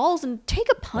some balls and take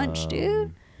a punch,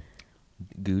 dude.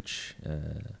 Gooch,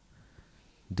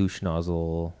 douche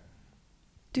nozzle.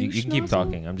 You Douche can keep nozzle?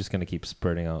 talking. I'm just gonna keep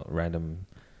spurting out random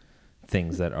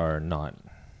things that are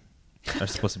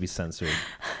supposed to be censored.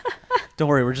 Don't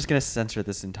worry, we're just gonna censor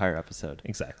this entire episode.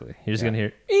 Exactly. You're just Yeah. gonna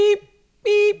hear beep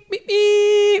beep beep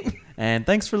beep. And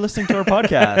thanks for listening to our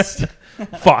podcast.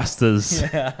 Foster's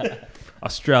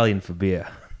Australian for beer.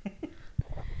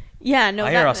 Yeah, no. I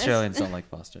hear Australians don't like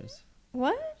Fosters.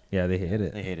 What? Yeah, they hate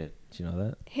it. They hate it. Did you know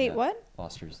that? Hate Yeah. what?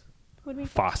 Fosters. What do you mean?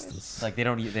 Foster's. Like they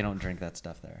don't drink that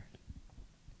stuff there.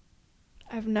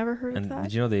 I've never heard And of that.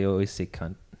 did you know they always say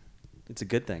cunt? It's a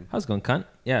good thing. How's it going, cunt?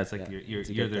 Yeah, it's like Yeah, you're it's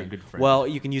a their thing. good friend. Well,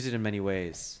 you can use it in many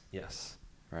ways, yes,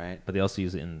 right? but they also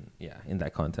use it in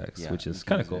that context, which you is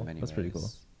can kind use of it in cool. many That's pretty cool.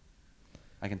 ways.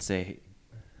 I can say,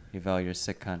 "Hey, Val, you're a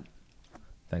sick cunt."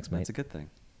 Thanks, mate. That's a good thing.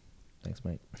 Thanks,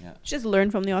 mate. Yeah. Just learn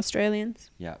from the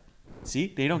Australians. Yeah.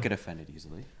 See, they don't get offended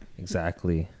easily.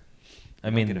 Exactly. I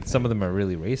Don't mean, get some of offended. them are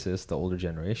really racist, the older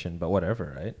generation, but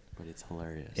whatever, right? But it's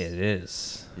hilarious. It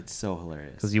is. It's so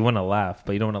hilarious. Because you want to laugh,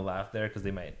 but you don't want to laugh there because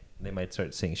they might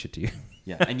start saying shit to you.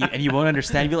 Yeah, and you won't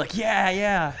understand. You'll be like,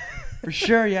 yeah, for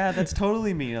sure, yeah, that's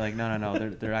totally me. You're like, no,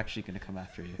 they're actually gonna come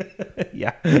after you.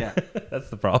 Yeah. Yeah. That's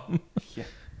the problem. Yeah.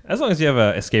 As long as you have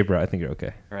a escape route, I think you're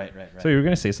okay. Right. So you were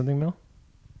going to say something, Mel?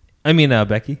 I mean,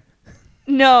 Becky.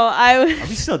 No, Are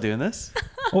we still doing this?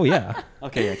 Oh, yeah.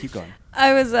 Okay, yeah, keep going.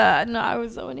 I was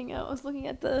zoning out. I was looking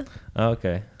at the Oh,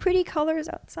 okay. pretty colors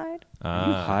outside. Are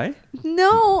you high?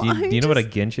 No, Do you know what a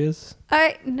ginch is?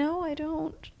 No, I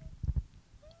don't.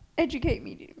 Educate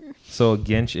me, dear. So a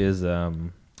ginch is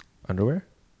underwear.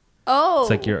 Oh, It's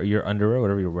like your underwear,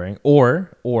 whatever you're wearing,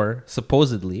 or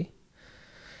supposedly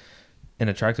an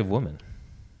attractive woman.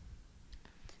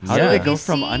 How Yeah. do they If go you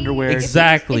from see- underwear? if you-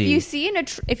 Exactly.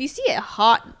 If you see a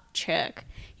hot chick,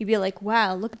 you'd be like,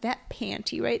 "Wow, look at that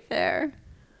panty right there."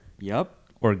 Yep.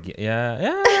 Or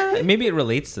yeah. Maybe it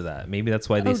relates to that. Maybe that's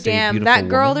why they Oh say damn, beautiful that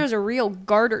girl! woman. There's a real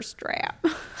garter strap.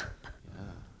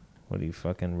 What are you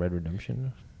fucking Red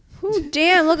Redemption? Ooh,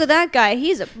 damn! Look at that guy.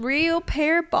 He's a real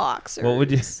pair of boxers.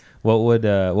 What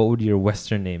would your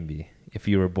Western name be if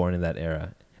you were born in that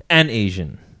era? And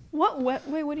Asian. What?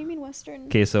 Wait, what do you mean Western?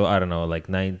 Okay, so I don't know, like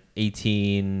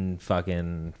 18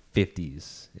 fucking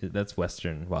 50s. That's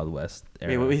Western Wild West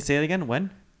era. Wait, say it again.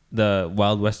 When? The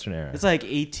Wild Western era. It's like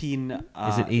 18.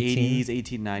 Is it 18? 80s,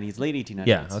 1890s, late 1890s.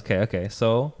 Yeah. Okay.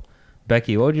 So,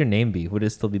 Becky, what would your name be? Would it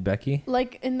still be Becky?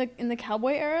 Like in the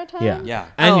cowboy era time? Yeah. Yeah.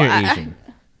 And Oh, you're I- Asian.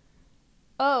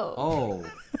 Oh.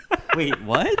 Oh. Wait,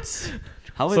 what?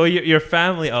 How So your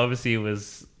family obviously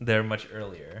was there much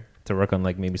earlier to to work on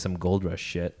like maybe some Gold Rush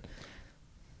shit.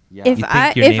 Yeah. If You think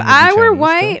I your name would be were Chinese,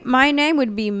 white, my name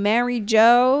would be Mary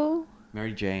Jo.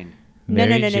 Mary Jane. No,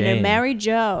 Mary no, Jane. Mary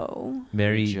Jo.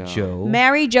 Mary Jo. Jo.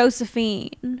 Mary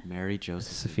Josephine. Mary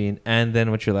Joseph. Josephine. And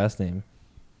then what's your last name?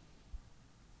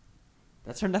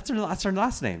 That's her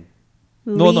last name.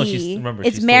 No, Lee. she's- remember,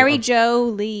 it's she's Mary still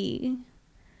Jo Lee.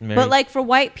 Mary. But like for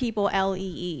white people,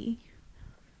 Lee.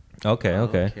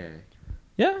 Okay.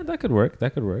 Yeah, that could work.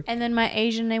 And then my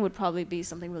Asian name would probably be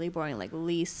something really boring like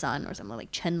Lee Sun or something like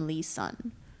Chen Lee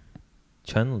Sun.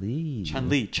 Chun-Li.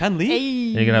 Chun-Li.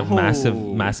 And you're gonna have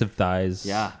Oh. massive thighs.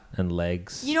 Yeah. And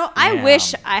legs. You know, I Damn.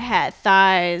 wish I had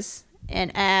thighs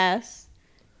and ass.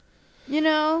 You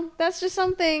know, that's just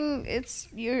something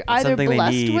you're either something they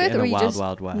blessed need with in or a you wild, just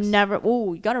wild west. never.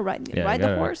 Oh, you gotta ride Yeah, the you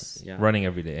gotta- horse. Yeah. Running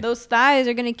every day. Those thighs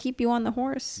are gonna keep you on the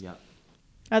horse. Yep.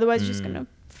 Otherwise, you're just gonna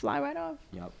fly right off.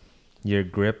 Yep. Your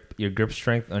grip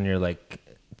strength on your like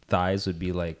thighs would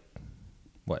be like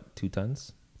what, 2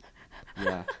 tons?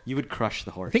 Yeah. You would crush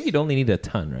the horse. I think you'd only need a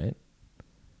ton, right?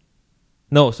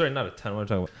 No, sorry, not a ton. What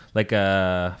am I talking about?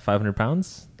 Like 500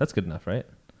 pounds? That's good enough, right?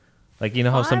 Like you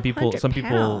know how some people 500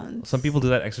 pounds. do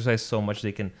that exercise so much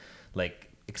they can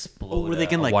like explode. Oh, where they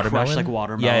can, a like, crush, watermelon? like,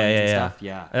 watermelons yeah, and stuff,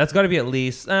 yeah. That's got to be at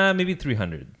least maybe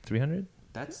 300. 300?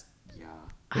 That's yeah.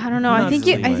 I don't know. Not I think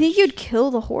really I think much. you'd kill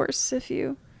the horse if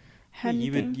you had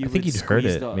You anything. would, I think would you'd hurt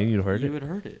squeeze it. Maybe you'd hurt it. You would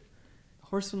hurt it. The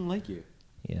horse wouldn't like you.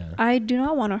 Yeah. I do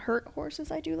not want to hurt horses.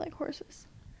 I do like horses.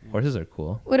 Horses are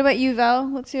cool. What about you, Val?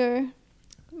 What's your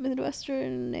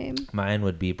Midwestern name? Mine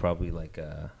would be probably like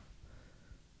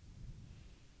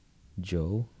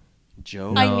Joe.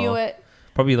 Joe. No. I knew it.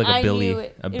 Probably like a I Billy. knew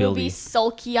it. A It would be Billy.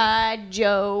 sulky-eyed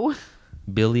Joe.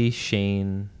 Billy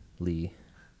Shane Lee.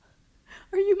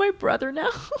 Are you my brother now?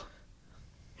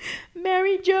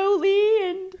 Mary Jo Lee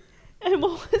and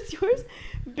what was yours?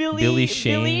 Billy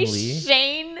Shane Lee.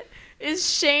 Shane. Is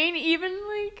Shane even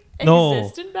like No.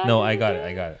 existent back No, in I the got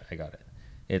day? it. I got it.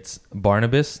 It's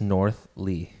Barnabas North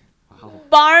Lee. Wow.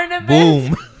 Barnabas.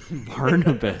 Boom.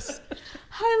 Barnabas.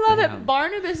 I love Damn. it.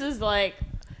 Barnabas is like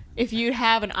if you'd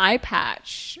have an eye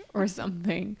patch or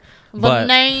something. The But-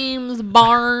 name's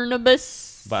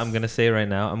Barnabas. But I'm gonna say right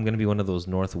now, I'm gonna be one of those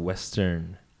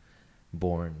Northwestern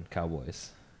born cowboys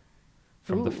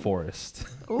from the Ooh. forest.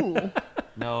 Ooh.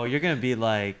 No, you're gonna be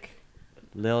like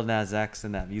Lil Nas X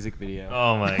in that music video.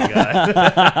 Oh my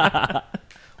god.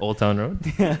 Old Town Road.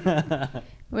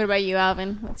 What about you,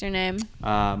 Alvin? What's your name?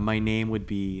 My name would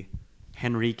be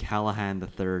Henry Callahan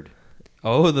III.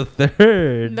 Oh, the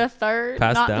third. The third,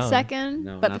 Passed not the down. second,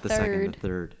 No, but not the the second. third. The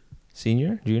third.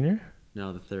 Senior, junior,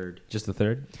 No, the third. just the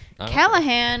third. Oh.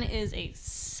 Callahan is a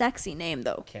sexy name,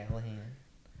 though. Callahan.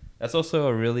 That's also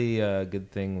a really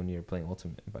good thing when you're playing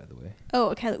Ultimate, by the way. Oh,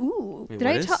 a Cali. Ooh, Wait, did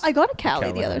what I is? tell? I got a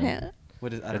Cali the other Callahan. hand.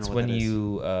 What is? I don't That's know what when that is.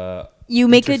 You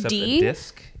make a intercept D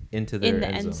disc into their in the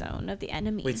end zone of the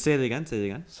enemy. Wait, say it again. Say it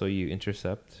again. So you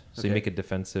intercept. So you Okay. make a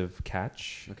defensive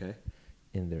catch Okay.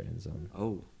 in their end zone.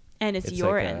 Oh. and it's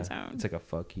your like end a, zone. It's like a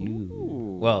fuck you.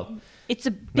 Ooh. Well, It's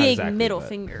a big exactly, middle but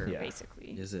finger, yeah.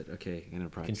 basically. Is it okay? I'm gonna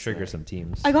practice. can trigger that. some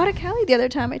teams. I got a Cali the other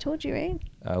time. I told you, right?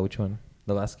 Which one?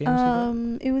 The last game? you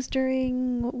got? It was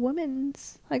during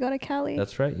women's. I got a Cali.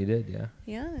 That's right. You did. Yeah.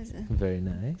 yeah, it's a Very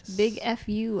nice. big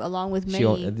fu along with She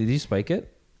many. did you spike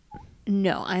it?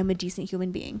 No, I am a decent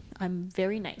human being. I'm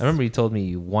very nice. I remember you told me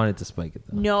you wanted to spike it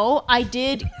though. No, I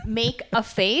did make a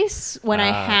face when I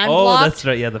hand Oh, blocked that's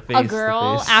right. Yeah, the face. a the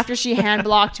girl face. after she hand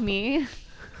blocked me.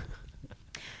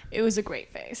 It was a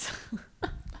great face.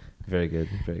 Very good.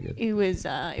 Very good. It was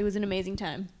an amazing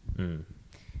time. Mm.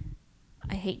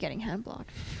 I hate getting hand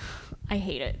blocked. I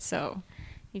hate it. So,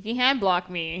 if you hand block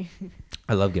me,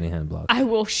 I love getting hand blocked. I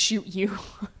will shoot you.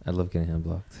 I love getting hand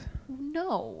blocked.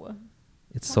 No.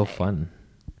 It's so Why? fun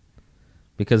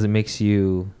because it makes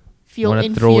you Feel want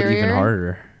to throw it even inferior?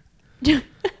 harder.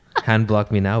 Hand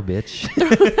block me now, bitch.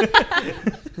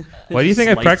 Why do you think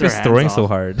I Slice their practice hands throwing off. so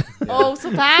hard? Oh, so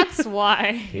that's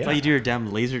why. It's like you do your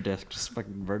damn laser disc, just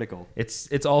fucking vertical.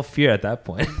 It's all fear at that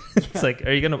point. It's like,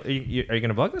 are you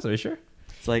gonna block this? Are you sure?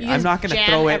 It's like You I'm just not gonna jam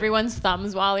throw it. everyone's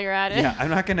thumbs while you're at it. Yeah, I'm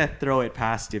not gonna throw it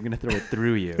past you. I'm gonna throw it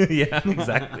through you. If Yeah,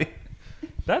 exactly.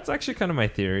 That's actually kind of my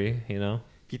theory. You know?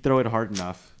 you throw it hard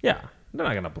enough. Yeah, they're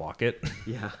not gonna block it.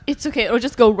 Yeah. It's okay. It'll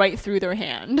just go right through their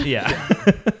hand. Yeah.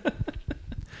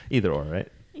 Either or, right?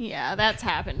 Yeah, that's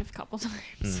happened a couple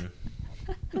times.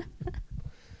 Mm.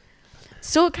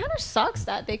 So it kind of sucks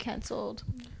that they canceled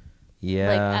Yeah.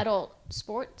 like adult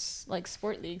sports, like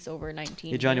sport leagues over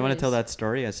 19. Hey John, you want to tell years. that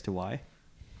story as to why?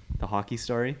 The hockey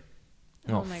story.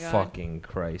 Oh my God. Fucking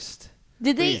Christ.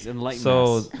 Did they? Please enlighten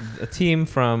So us. a team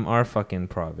from our fucking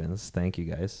province, thank you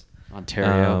guys,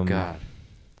 Ontario, God.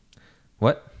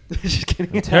 What? Just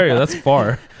kidding. Ontario, that's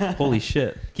far. Holy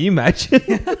shit. Can you imagine?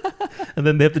 And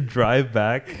then they have to drive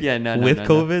back with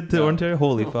COVID to Ontario?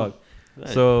 Holy fuck.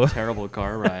 So terrible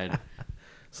car ride.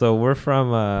 So we're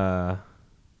from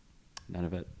None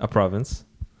of it. a province.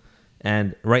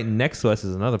 And right next to us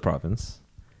is another province.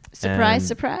 Surprise, And-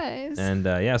 surprise.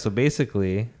 And so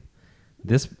basically,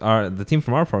 the team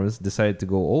from our province decided to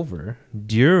go over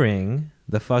during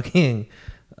the fucking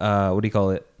what do you call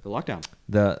it? The lockdown.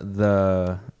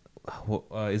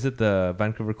 Is it the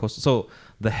Vancouver Coastal? So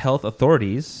the health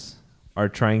authorities are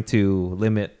trying to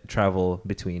limit travel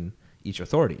between each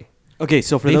authority. Okay,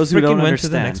 so for They those who don't freaking went to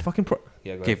the understand, next fucking go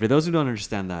okay, ahead. for those who don't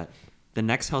understand that, the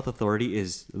next health authority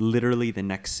is literally the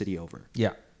next city over.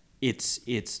 Yeah, It's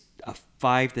a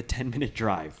 5 to 10 minute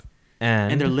drive,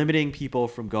 and and they're limiting people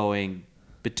from going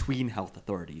between health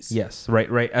authorities. yes,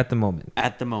 right at the moment.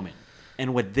 At the moment,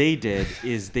 and what they did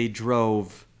is they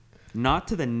drove not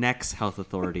to the next health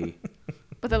authority,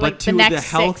 but but the to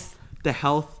next the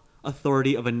health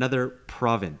authority of another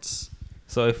province.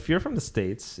 So if you're from the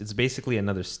States, it's basically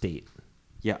another state.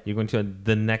 Yeah. You're going to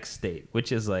the next state,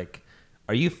 which is like,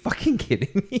 are you fucking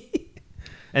kidding me?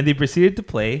 And they proceeded to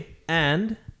play,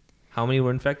 and how many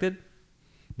were infected?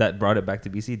 That brought it back to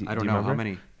BC. I don't do you know remember? how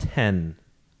many. 10.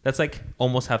 That's like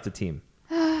almost half the team.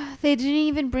 They didn't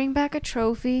even bring back a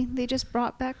trophy. They just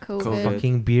brought back COVID. COVID.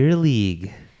 Fucking beer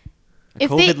league. A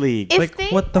COVID league. If Like, they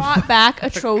what the brought fuck? back a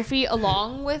trophy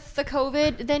along with the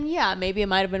COVID, then yeah, maybe it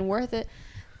might have been worth it.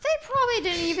 They probably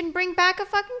didn't even bring back a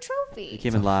fucking trophy. It came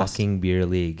It's in a last. fucking beer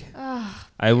league. Ugh.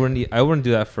 I wouldn't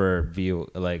do that for view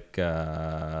like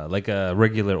a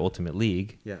regular Ultimate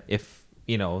League. Yeah. If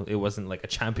it wasn't like a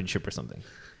championship or something.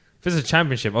 If it's a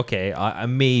championship, okay, I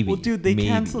maybe. Well, dude, they maybe.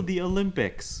 canceled the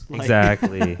Olympics. Like-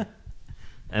 Exactly.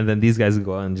 And then these guys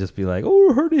go out and just be like,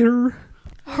 "Oh, hurdy her,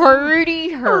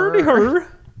 Hurdy hurdy her. her."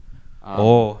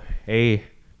 Oh, hey,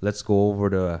 let's go over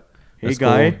to. Hey, let's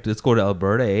guy. Let's go to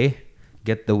Alberta, eh?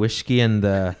 Get the whiskey and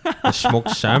the smoked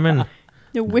salmon.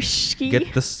 The whiskey.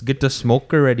 Get the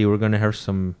smoker ready. We're gonna have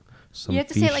some. You have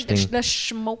to say it like feasting. the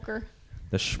smoker.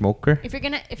 The smoker. If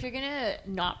you're gonna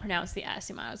not pronounce the S,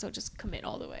 you might as well just commit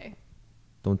all the way.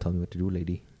 Don't tell me what to do,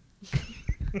 lady.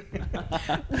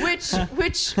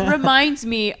 Which reminds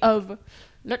me of,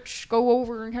 let's go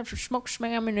over and have some smoked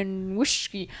salmon and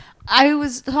whiskey. I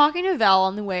was talking to Val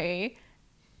on the way.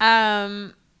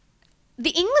 The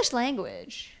English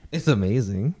language It's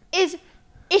amazing. is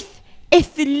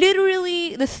if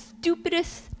literally the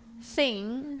stupidest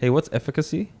thing. Hey, what's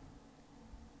efficacy?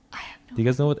 I have no Do you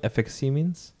guys know what efficacy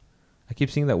means? I keep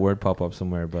seeing that word pop up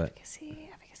somewhere, but efficacy.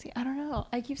 I don't know.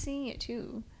 I keep seeing it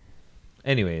too.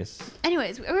 anyways,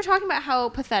 Anyways, we were talking about how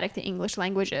pathetic the English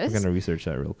language we're is. gonna research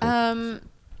that real quick.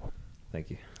 Thank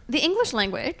you. The English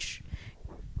language.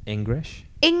 English.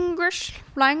 English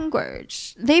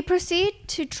language. They proceed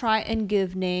to try and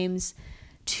give names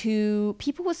to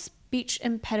people with speech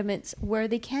impediments where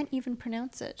they can't even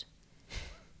pronounce it.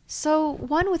 So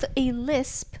one with a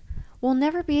lisp will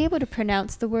never be able to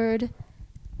pronounce the word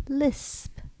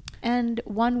lisp. And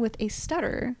one with a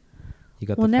stutter You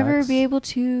got will the never facts? be able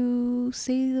to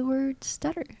say the word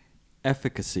stutter.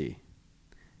 Efficacy.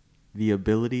 The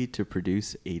ability to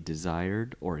produce a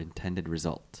desired or intended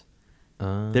result.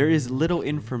 There is little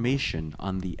information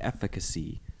on the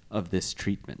efficacy of this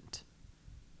treatment.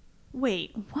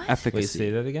 Wait, what? Efficacy. Wait,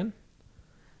 say that again.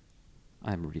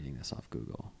 I'm reading this off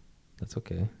Google. That's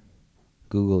okay.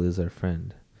 Google is our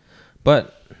friend,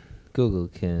 but Google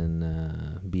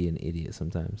can be an idiot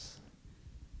sometimes.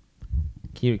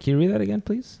 Can you read that again,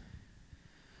 please?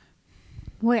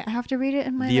 Wait, I have to read it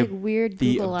in my The like ab- weird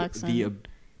Google accent.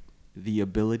 The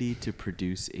ability to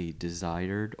produce a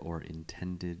desired or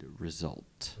intended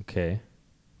result. Okay.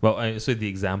 Well, so the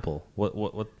example. What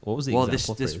was the Well,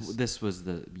 example phrase? this was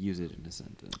the use it in a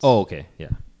sentence. Oh, okay. Yeah.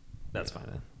 That's fine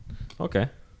then. Okay.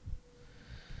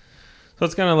 So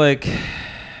it's kind of like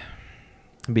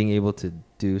being able to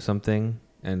do something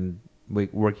and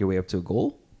work your way up to a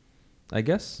goal, I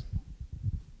guess.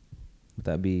 Would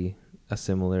that be a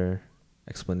similar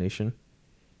explanation?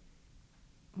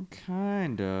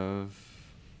 Kind of.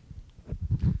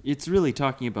 It's really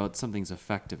talking about something's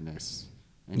effectiveness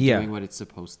and Yeah. doing what it's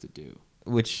supposed to do.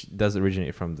 Which does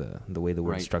originate from the way the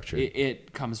word's Right. structured.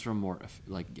 It comes from more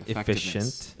effectiveness.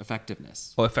 Efficient.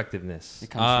 Effectiveness. Oh, effectiveness.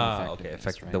 It comes from okay.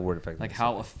 effectiveness, right? The word effectiveness. Like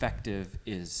how okay. effective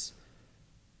is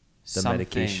The something,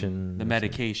 medication the or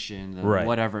medication, the Right.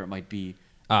 whatever it might be,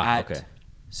 Ah, at okay.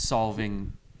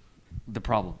 solving the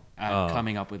problem, at Oh.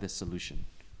 coming up with a solution,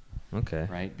 Okay.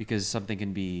 right? Because something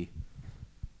could be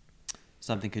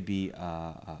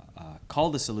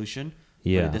called a solution,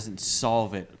 Yeah. But it doesn't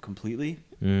solve it completely.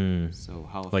 Mm. So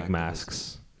how Like effective is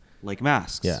masks. it? Like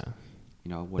masks. Yeah.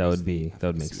 You know, what That is would the be that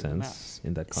would make efficacy of the sense mask?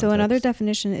 in that context. So another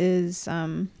definition is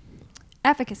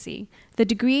efficacy. The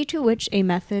degree to which a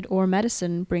method or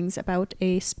medicine brings about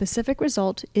a specific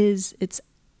result is its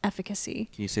efficacy.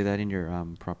 Can you say that in your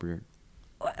proper?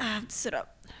 I have to sit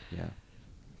up. Yeah.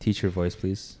 Teacher voice,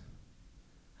 please.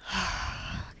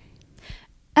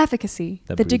 Efficacy.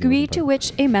 That The breathing degree wasn't to bad.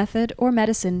 which a method or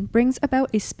medicine brings about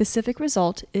a specific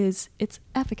result is its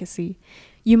efficacy.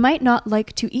 You might not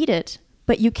like to eat it,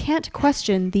 but you can't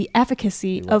question the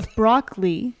efficacy of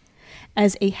broccoli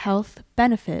as a health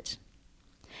benefit.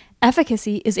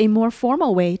 Efficacy is a more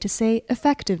formal way to say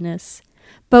effectiveness,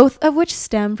 both of which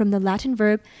stem from the Latin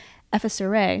verb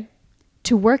efficere,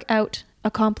 to work out,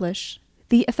 accomplish.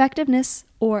 The effectiveness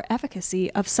or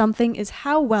efficacy of something is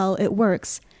how well it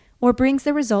works or brings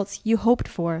the results you hoped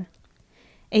for.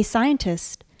 A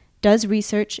scientist does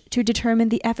research to determine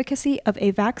the efficacy of a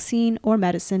vaccine or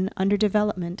medicine under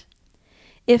development.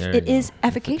 If There it you is go.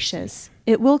 efficacious,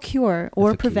 it will cure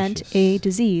or prevent a Efficacious.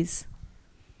 disease.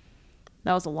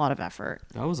 That was a lot of effort.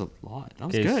 That was a lot. That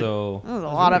was Okay, good. so That was a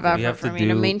lot of We effort have for to me to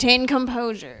do- maintain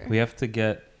composure. we have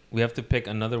to pick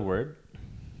another word,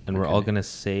 and we're all Okay. gonna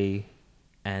say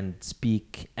and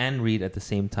speak and read at the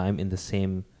same time in the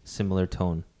same similar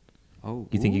tone. Oh.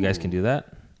 You think you guys can do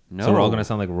that? No. So we're all gonna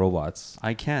sound like robots.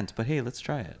 I can't. But hey, let's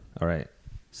try it. All right.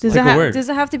 Does Pick it, a word. does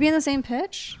it have to be in the same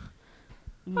pitch?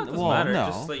 Well, it doesn't Well, matter. no.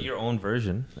 Just like your own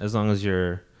version, as long as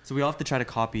you're. So we all have to try to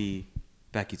copy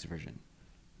Becky's version.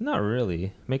 Not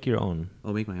really. Make your own,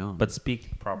 I'll make my own. but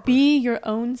speak proper. Be your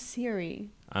own Siri.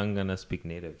 I'm gonna speak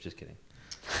native. Just kidding.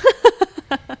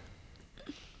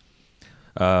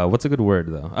 What's a good word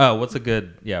though? What's a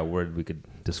good word we could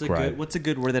describe? What's a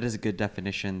good word that is a good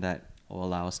definition that will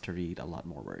allow us to read a lot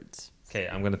more words? Okay,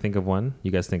 I'm gonna think of one.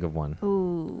 You guys think of one.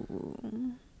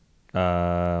 Ooh.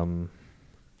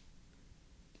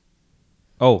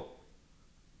 Oh.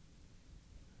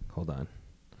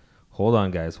 Hold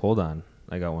on, guys. Hold on.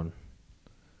 I got one.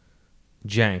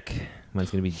 Jank.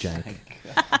 Mine's gonna be jank.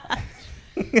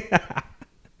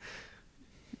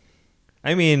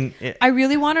 I mean, I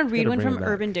really want to read Gotta one bring from it back.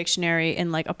 Urban Dictionary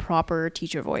in like a proper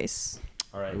teacher voice.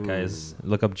 all right, guys,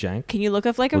 look up jank. Can you look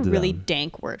up like We'll a do really that.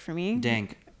 dank word for me?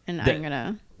 Dank. And Da- I'm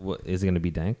gonna. What is it gonna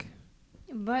be? Dank?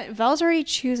 But Val's already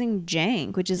choosing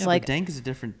jank, which is Yeah, like but dank is a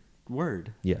different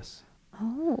word. Yes.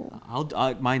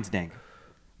 oh. Mine's dank.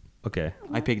 Okay.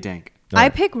 I pick dank. All I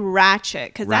right. pick ratchet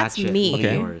because that's Ratchet. me.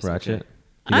 Okay. Yours, Ratchet. okay.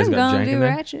 You guys I'm got gonna jank in do there?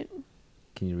 ratchet.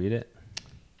 Can you read it?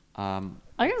 I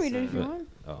can read it if you But- want.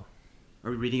 Oh. Are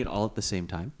we reading it all at the same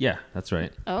time? Yeah, that's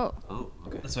right. Oh. Oh,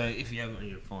 okay. That's why if you have it on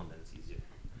your phone, then it's easier.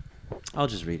 I'll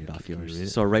just read it off Can you yours. read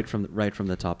it? So right from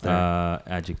the top there.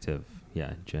 Adjective.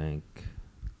 Yeah, jank.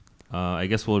 I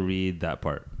guess we'll read that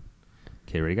part.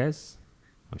 Okay, ready, guys?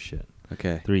 Oh shit.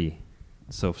 Okay. 3.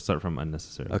 So start from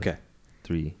unnecessary. Okay.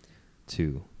 3,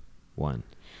 2, 1.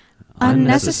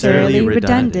 Unnecessarily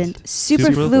redundant,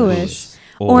 superfluous,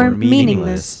 or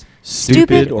meaningless,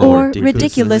 stupid or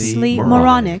ridiculously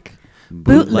moronic,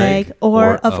 bootleg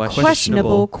or of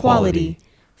questionable quality.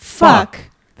 Fuck.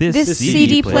 This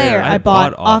CD player I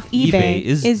bought off eBay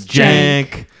is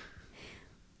jank.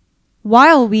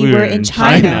 While we were in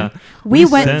China, we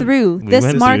went through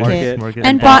this market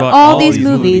and bought all these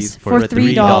movies for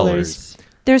 $3.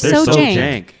 They're so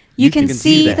jank. You can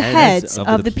see the heads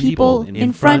of the people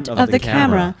in front of the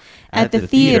camera at the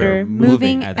theater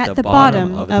moving at the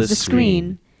bottom of the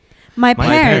screen. My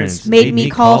parents made me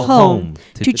call home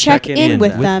to check in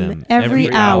with them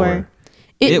every hour.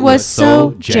 It was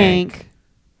so jank.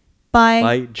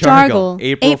 By Jargle,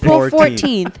 April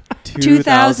 14th,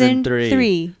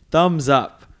 2003. Thumbs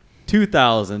up.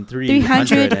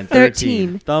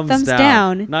 313. Thumbs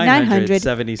down,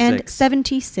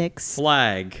 976.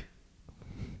 Flag.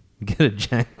 Get a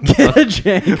jank. Get a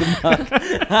jank.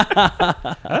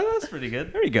 That's pretty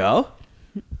good. There we go.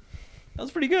 That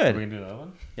was pretty good. We're gonna do that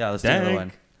one. Yeah, let's do another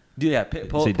Dank.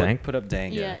 one. Say dank? Put up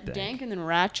dank. Yeah, dank. dank and then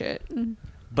ratchet.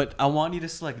 But I want you to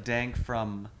select dank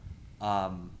from,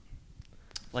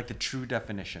 like the true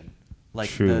definition, like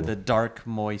True. the dark,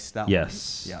 moist. That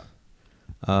Yes. one.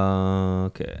 Yeah.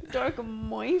 Okay. Dark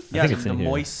moist. Yeah. think it's The in here.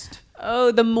 moist.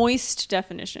 Oh, the moist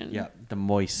definition. Yeah. The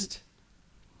moist.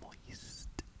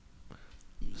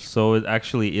 So it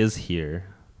actually is here,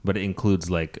 but it includes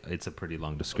like it's a pretty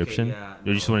long description. yeah,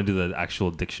 You just no. want to do the actual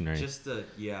dictionary. Just the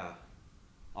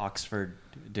Oxford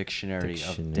Dictionary,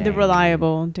 Dictionary. of The dank.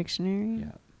 reliable dictionary.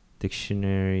 Yeah.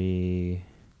 Dictionary.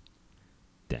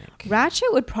 Dank.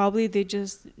 Ratchet would probably they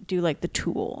just do like the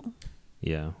tool.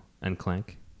 Yeah. And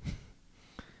clank.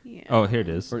 Yeah. Oh, here it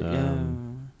is. Or,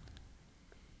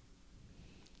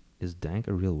 Is dank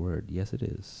a real word? Yes, it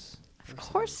is. Of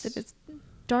course it is.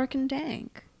 Dark and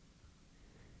dank.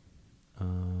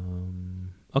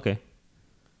 Okay.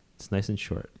 It's nice and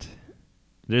short.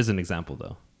 There's an example,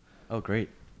 though. Oh, great.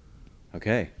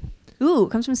 Okay. Ooh,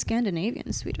 it comes from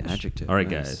Scandinavian, Swedish. Adjective. All right,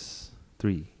 nice. guys.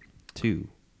 3, 2.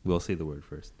 We'll say the word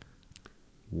first.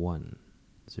 1,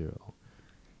 0.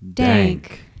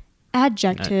 Dank.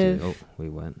 Adjective. Oh, wait,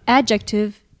 what?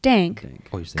 Adjective. Dank. Dank.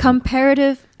 Oh, you're saying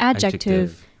Comparative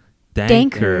adjective.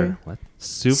 Danker. What?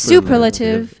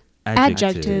 Superlative.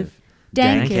 Adjective.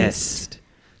 Dankest.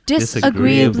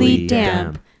 Disagreeably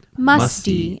damp.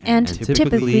 Musty and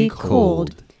typically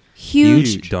cold.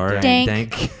 Huge, dark,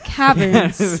 dank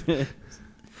caverns.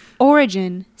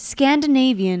 Origin,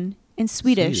 Scandinavian and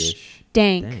Swedish.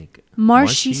 Dank.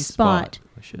 Marshy spot.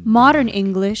 Modern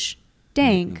English,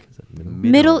 dank.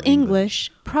 Middle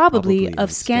English, probably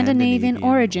of Scandinavian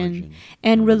origin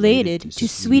and related to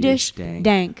Swedish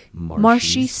dank.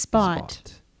 Marshy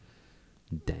spot.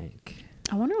 Dank.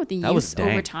 I wonder what the That was use over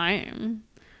dank. time.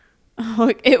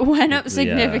 Oh, it went up Yeah.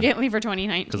 significantly for Because of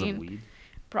 2019. weed?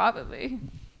 Probably.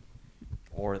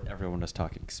 Or everyone was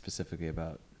talking specifically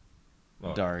about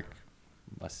Oh. dark,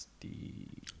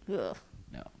 musty. Ugh.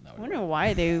 No, I wonder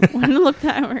why they want to look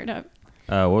that word up.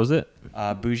 What was it?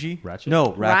 Bougie? Ratchet?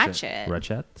 No, ratchet.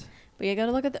 Ratchet? But you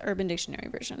gotta look at the Urban Dictionary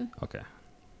version. Okay.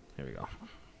 Here we go.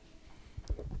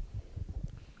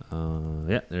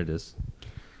 Yeah, there it is.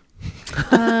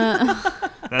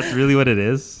 That's really what it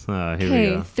is. Here we Okay,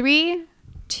 go. 3,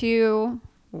 2,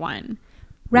 1.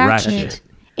 Ratchet. Ratchet.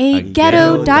 A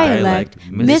ghetto dialect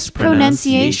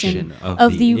mispronunciation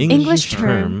of the English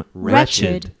term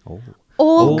wretched. Oh.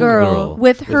 Old girl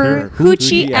with her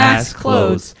hoochie ass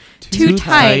clothes too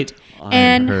tight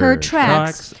and her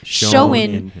tracks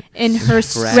showing in her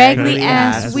scraggly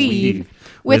ass weave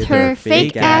with her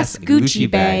fake ass Gucci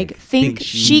bag. Think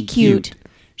she cute.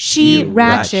 She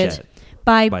ratchet.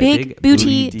 By Big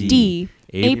Booty D.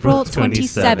 April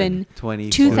 27,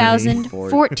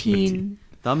 2014.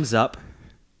 Thumbs up.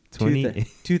 20.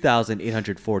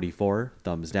 2,844.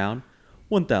 Thumbs down.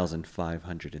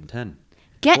 1,510.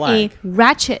 Get Flag. a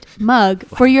ratchet mug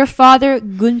for your father,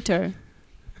 Gunter.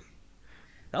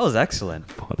 That was excellent.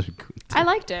 I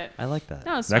liked it. I like that.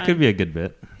 That was That fun. could be a good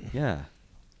bit. Yeah.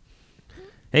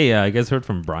 Hey, you guys heard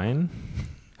from Brian?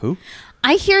 Who?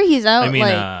 I hear he's out I mean,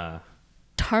 like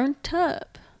turned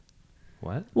up.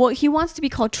 what? Well, he wants to be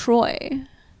called Troy.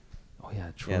 Oh,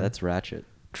 yeah, Troy. Yeah, that's ratchet.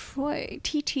 Troy.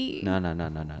 TT. No.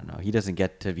 He doesn't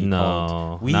get to be No.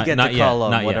 called. We not- get not to yet, call not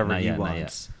him yet, whatever not he yet, not yet.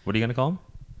 wants. What are you going to call him?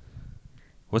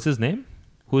 What's his name?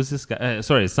 Who is this guy?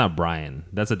 Sorry, it's not Brian.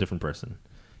 That's a different person.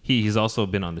 He's also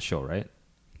been on the show, right?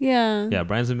 Yeah. Yeah,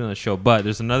 Brian's been on the show, but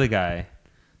there's another guy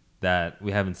that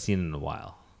we haven't seen in a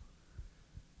while.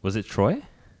 Was it Troy?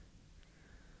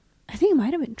 I think it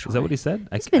might have been Troy. Is that what he said?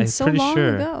 It's been I'm so pretty long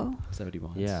sure. ago. Is that what he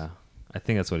wants? Yeah, I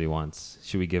think that's what he wants.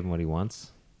 Should we give him what he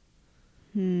wants?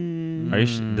 Hmm. Are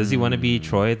you does he want to be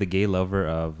Troy, the gay lover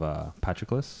of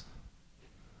Patroclus?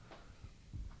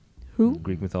 Who?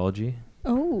 Greek mythology.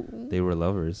 Oh. They were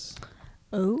lovers.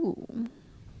 Oh.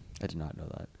 I did not know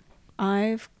that.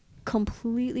 I've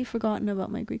completely forgotten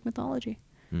about my Greek mythology.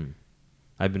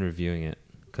 I've been reviewing it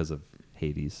because of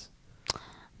Hades.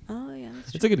 Oh, yeah.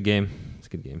 That's It's a good game. It's a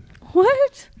good game.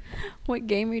 What? What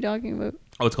game are you talking about?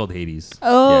 Oh, it's called Hades. Yeah,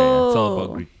 it's all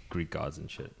Oh. about Greek gods and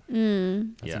shit.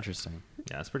 That's Yeah. interesting.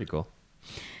 Yeah, it's pretty cool.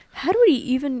 How do we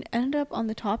even end up on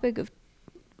the topic of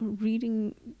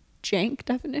reading jank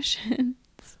definition?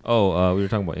 Oh, we were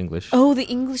talking about English. Oh, the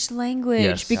English language.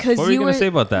 yes. Because what were you were going to say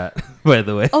about that, by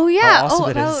the way? Oh yeah. How awesome Oh,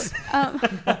 it that is.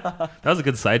 That was a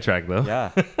good sidetrack, though.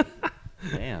 Yeah.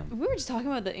 Damn. we were just talking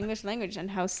about the English language and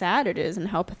how sad it is and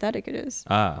how pathetic it is.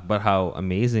 But how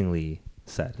amazingly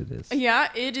sad it is. Yeah,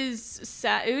 it is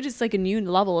sad. It is like a new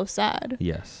level of sad.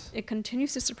 Yes. It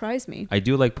continues to surprise me. I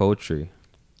do like poetry,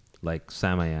 like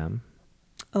Sam I Am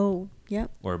Oh, yep.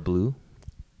 or Blue.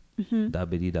 Mm-hmm.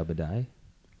 Dabidi Dabadai.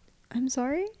 I'm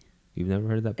sorry? You've never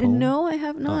heard that poem? No, I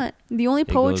have not. The only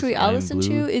goes, poetry I "I'm listen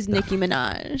blue." to is Nicki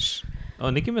Minaj. Oh,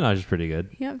 Nicki Minaj is pretty good.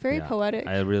 Yeah, very Yeah. poetic.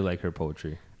 I really like her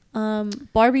poetry.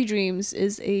 Barbie Dreams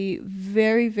is a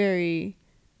very, very,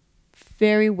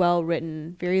 very well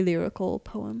written, very lyrical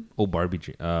poem. Oh, Barbie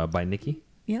by Nicki?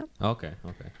 Yep. Okay.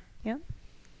 Yep.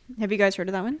 Have you guys heard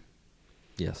of that one?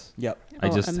 Yes. Yep. I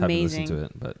Oh, just haven't listened amazing. to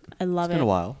it, but I love It's been it. a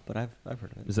while, but I've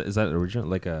heard of it. is that original?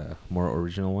 Like a more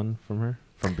original one from her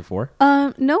from before?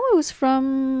 No, it was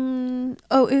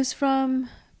from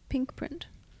Pink Print.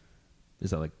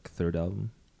 Is that like third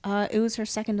album? It was her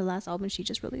second to last album she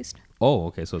just released. Oh,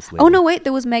 okay, so it's late. Oh no, wait,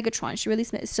 there was Megatron. She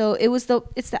released so it's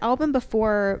the album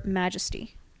before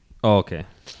Majesty. Oh, okay.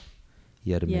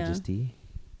 Yeah, the Yeah. Majesty.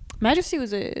 Majesty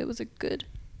was a good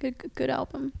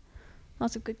album.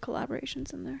 Lots of good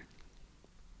collaborations in there.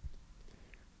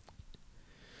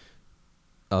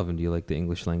 Alvin, do you like the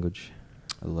English language?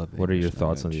 I love. What are your English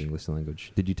thoughts on the language. English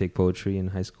language? Did you take poetry in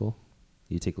high school?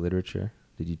 Did you take literature?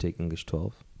 Did you take English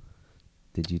 12?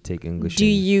 Did you take English Do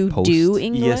in you post? do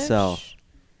English? ESL.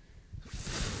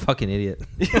 Fucking idiot.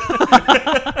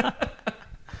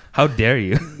 How dare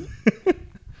you?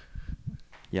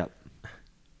 Yep.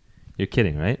 You're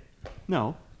kidding, right?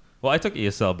 No. Well, I took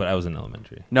ESL, but I was in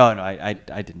elementary. No, I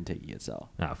didn't take ESL.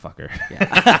 Ah, fucker.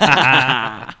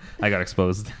 Yeah. I got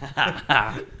exposed.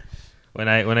 When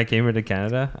I came here to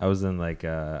Canada, I was in like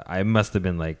I must have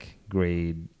been like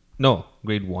grade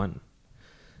 1.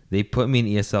 They put me in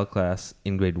ESL class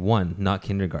in grade 1, not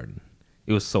kindergarten.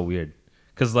 It was so weird.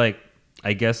 Cuz like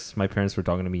I guess my parents were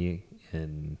talking to me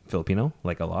in Filipino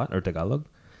like a lot, or Tagalog.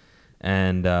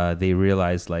 And they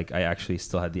realized like I actually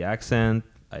still had the accent.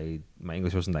 My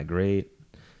English wasn't that great.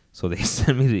 So they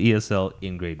sent me to ESL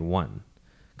in grade 1.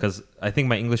 Cuz I think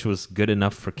my English was good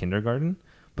enough for kindergarten.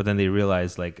 But then they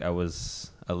realized like I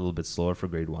was a little bit slower for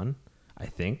grade 1, I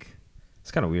think.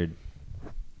 It's kind of weird.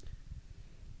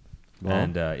 Well,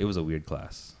 And it was a weird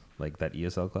class, like that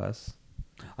ESL class.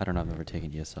 I don't know. I've never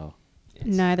taken ESL.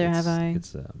 Neither have I.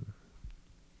 It's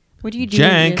What do you do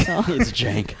Jank. in ESL? It's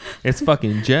jank. it's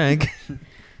fucking jank.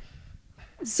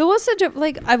 So what's the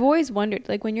like? I've always wondered,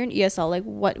 like when you're in ESL, like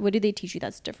what do they teach you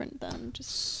that's different than just?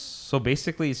 So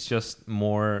basically, it's just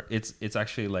more. It's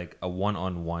actually like a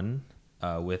one-on-one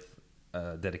with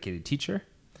a dedicated teacher,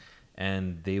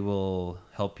 and they will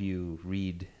help you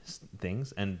read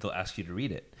things, and they'll ask you to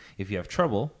read it. If you have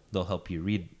trouble, they'll help you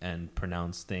read and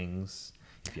pronounce things.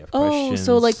 If you have questions.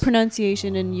 So like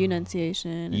pronunciation and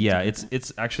enunciation. And Yeah, stuff like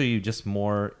it's actually just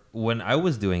more. When I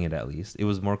was doing it, at least, it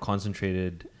was more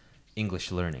concentrated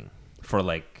English learning for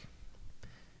like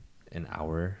an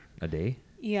hour a day.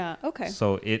 that. Yeah. Okay.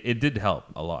 So it did help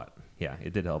a lot. Yeah,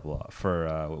 it did help a lot for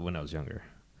when I was younger.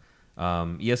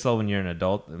 ESL when you're an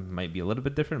adult, it might be a little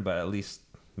bit different, but at least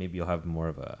maybe you'll have more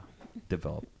of a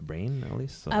developed brain at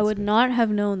least. So I that's would good. not have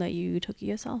known that you took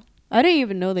ESL. I didn't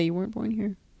even know that you weren't born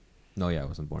here. No, yeah, I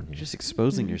wasn't born here. You're just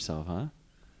exposing yourself, huh?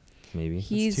 Maybe.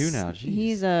 He's two now, jeez.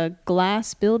 he's a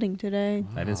glass building today.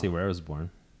 I didn't say where I was born.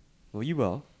 Well, you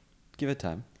will. Give it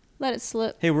time. Let it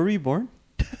slip. Hey, where were you born?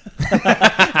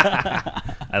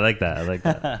 I like that. I like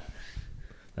that.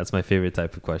 That's my favorite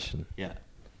type of question. Yeah.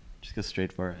 Just go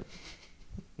straight for it.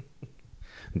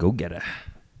 Go get it.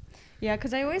 Yeah,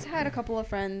 because I always had a couple of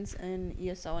friends in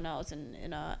ESL when I was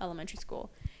in elementary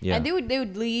school. Yeah. And they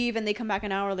would leave and they come back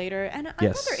an hour later, and I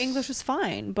Yes. thought their English was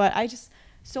fine, but I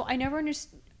never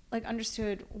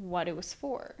understood what it was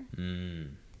for.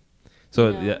 So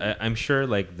Yeah. yeah, I'm sure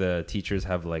like the teachers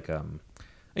have like kind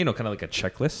of like a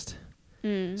checklist.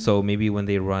 Mm. So maybe when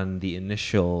they run the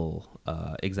initial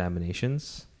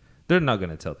examinations, they're not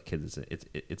gonna tell the kids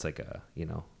it's like a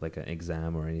like an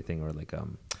exam or anything, or like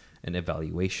an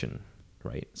evaluation,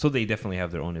 right? So they definitely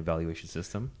have their own evaluation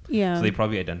system. Yeah. So they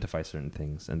probably identify certain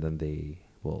things, and then they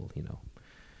will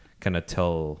kind of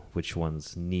tell which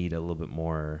ones need a little bit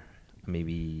more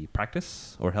maybe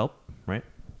practice or help, right?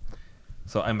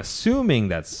 So I'm assuming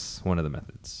that's one of the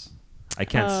methods. I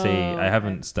can't say, I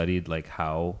haven't studied like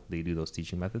how they do those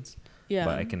teaching methods. Yeah.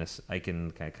 But I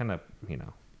can kind of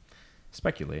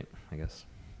speculate, I guess.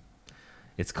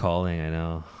 It's calling, I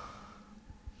know.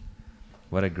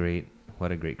 What a great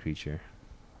creature.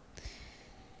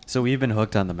 So we've been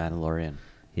hooked on The Mandalorian.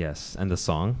 Yes, and the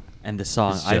song. And the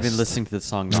song, It's I've been just listening to the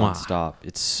song mwah. nonstop.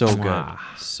 It's so Mwah.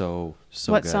 good. So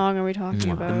what good. song are we talking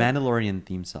Mwah. about? The Mandalorian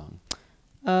theme song.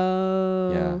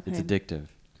 Oh. Yeah, okay. it's addictive.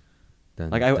 Dun,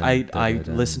 Like dun, I dun,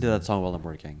 dun, listen to dun. that song while I'm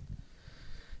working.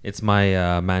 It's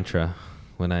my mantra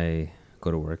when I go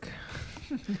to work.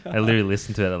 I literally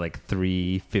listen to it at like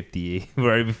 3:50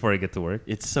 right before I get to work.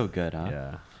 It's so good, huh?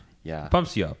 Yeah. Yeah.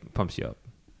 Pumps you up.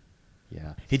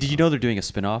 Yeah. Hey, did you know they're doing a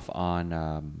spin-off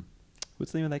on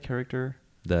what's the name of that character?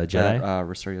 The Jedi? That,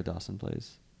 Rosario Dawson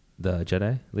plays. The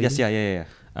Jedi lady? Yes, yeah.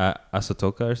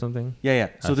 Ahsoka or something? Yeah.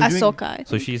 So they're doing, Ahsoka. I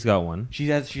So think. she's got one. she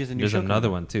has a new There's show another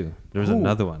coming one too. There's Ooh.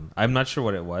 another one. I'm not sure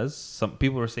what it was. Some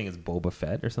people were saying it's Boba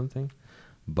Fett or something,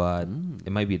 but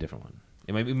it might be a different one.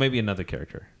 It might be another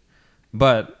character.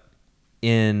 But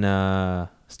in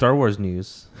Star Wars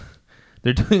news,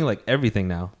 they're doing like everything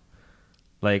now.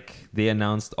 Like they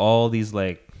announced all these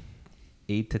like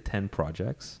 8 to 10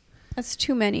 projects, That's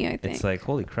too many, I think. It's like,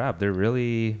 holy crap, they're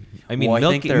really. I mean, Well, I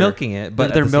think they're milking it,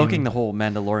 but they're at the milking same- the whole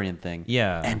Mandalorian thing.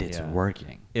 Yeah, and it's yeah.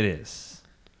 working. It is.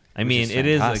 I Which mean, is it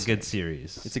is a fantastic. good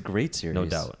series. It's a great series. No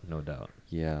doubt, no doubt.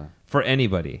 Yeah. For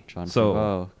anybody. John so,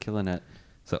 Favreau killing it.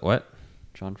 So what?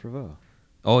 John Favreau.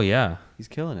 Oh yeah. He's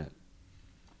killing it.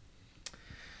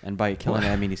 And by killing it,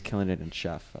 I mean he's killing it in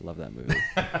Chef. I love that movie.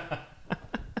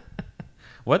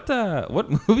 What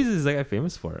movies is that guy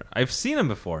famous for? I've seen him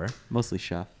before. Mostly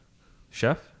Chef.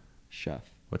 Chef? Chef.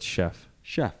 What's Chef?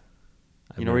 Chef.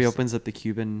 I've You know where he never opens up the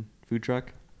Cuban food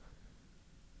truck?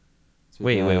 It's with,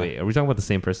 Wait. Are we talking about the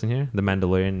same person here? The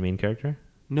Mandalorian main character?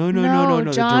 No.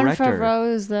 John the director.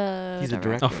 Favreau is the He's the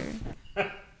director.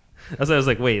 director. That's why I was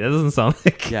like, wait, that doesn't sound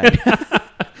like. Yeah.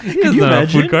 He's you not a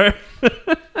food imagine?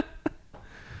 cart.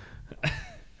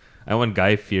 I want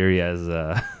Guy Fieri as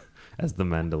the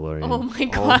Mandalorian. Oh my Oh,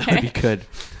 god. that'd be good.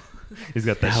 He's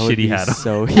got that That would shitty be hat on.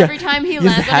 so yeah. Every time he has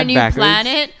lands the on a hat new backwards.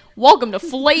 planet, welcome to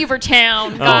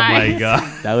Flavortown, Oh guys. my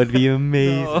god. That would be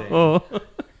amazing. Oh.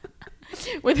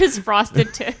 With his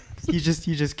frosted tips. He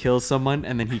just kills someone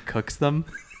and then he cooks them.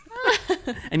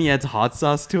 And he adds hot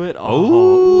sauce to it.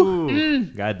 Oh.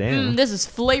 Mm. God damn. This is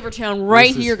Flavortown right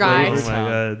This is here, Oh guys. my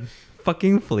god.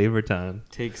 Fucking Flavortown.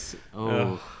 Takes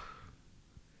Ugh.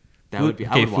 That would be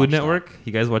I okay, would Food watch that. Network.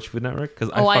 You guys watch Food Network? Because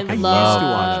Oh, I fucking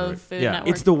love it. Food Yeah. Network.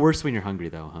 It's the worst when you're hungry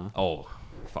though, huh? Oh,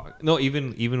 fuck. No,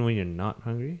 even when you're not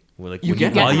hungry, like You when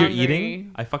get while you're hungry.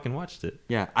 eating, I fucking watched it.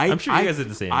 Yeah, I'm sure you guys did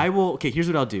the same. I will. Okay, here's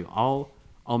what I'll do.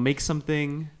 I'll make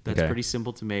something that's Okay. pretty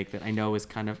simple to make that I know is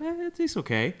kind of it tastes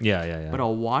okay. Yeah. But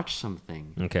I'll watch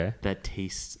something Okay. that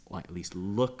tastes, or at least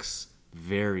looks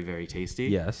very, very tasty.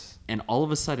 Yes. And all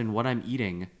of a sudden, what I'm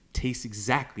eating tastes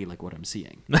exactly like what I'm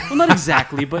seeing. Well, not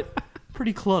exactly, but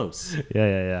pretty close.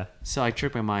 Yeah. So I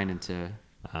trick my mind into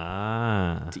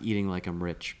Ah. eating like I'm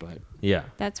rich, but Yeah.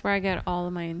 That's where I get all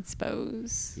of my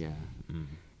inspos. yeah.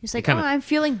 It's like, kinda- oh, I'm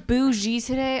feeling bougie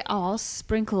today. Oh, I'll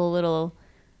sprinkle a little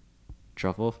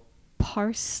Truffle,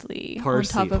 parsley,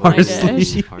 parsley, on top of Parsley. my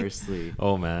dish. parsley.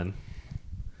 Oh man.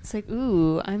 It's like,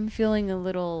 ooh, I'm feeling a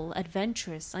little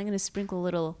adventurous. I'm going to sprinkle a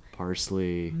little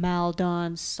Parsley.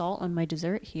 Maldon salt on my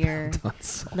dessert here.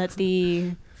 That's Let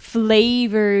the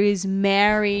flavors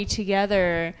marry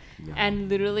together. Yum. And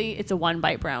literally, it's a one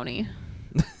bite brownie.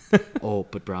 Oh,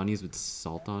 but brownies with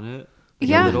salt on it. Like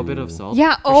Yeah. A little bit of salt.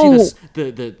 Yeah,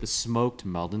 Actually, the smoked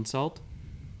Meldon salt.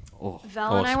 Oh,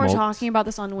 Val Oh, and I were smoked. talking about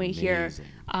this on the way here.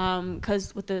 Amazing.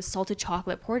 Because with the salted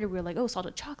chocolate porter, we were like, oh,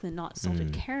 salted chocolate, not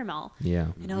salted caramel. Yeah.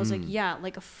 And I was like, yeah,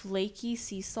 like a flaky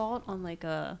sea salt on like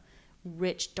a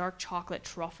rich dark chocolate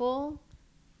truffle.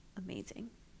 Amazing.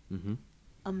 Mm-hmm.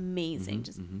 Amazing.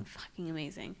 Just fucking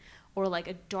amazing. Or like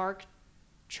a dark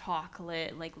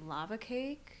chocolate, like lava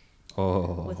cake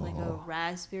Oh. with like a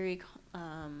raspberry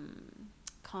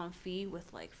confit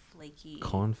with like flaky.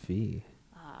 Confit.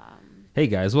 Hey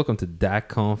guys, welcome to Dak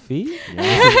Confit.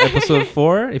 This is episode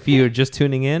 4. If you're just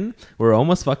tuning in, we're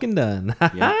almost fucking done.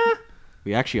 Yeah.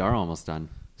 We actually are almost done.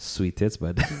 Sweet tits,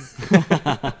 bud.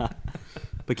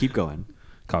 But keep going.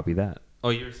 Copy that. Oh,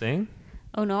 you were saying?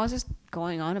 Oh no, I was just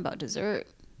going on about dessert.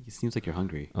 It seems like you're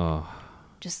hungry. Oh,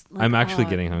 Just like, I'm actually oh,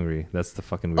 getting hungry. That's the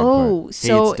fucking weird part. Oh, so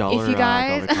hey, it's dollar, if you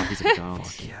guys, dollar coffees at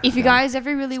McDonald's. if you guys ever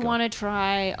really Let's go. want to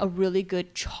try a really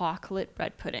good chocolate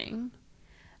bread pudding,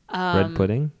 Bread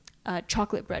pudding?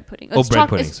 chocolate bread pudding. Oh, bread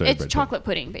pudding, It's, sorry, it's bread chocolate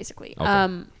pudding basically.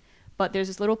 Okay. But there's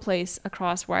this little place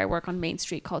across where I work on Main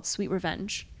Street called Sweet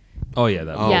Revenge. Oh, yeah.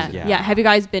 That Oh, yeah, yeah. yeah. Have you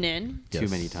guys been in? Too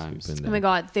many times. we've been Oh my there.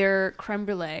 god, their creme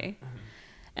brulee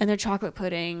and their chocolate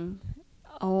pudding.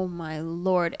 Oh my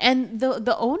lord! And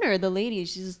the owner, the lady,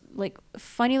 she's like a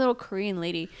funny little Korean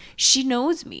lady. She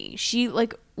knows me. She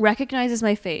like recognizes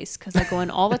my face because I go in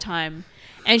all the time,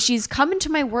 and she's come into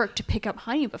my work to pick up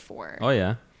honey before Oh,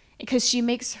 yeah. because she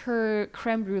makes her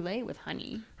creme brulee with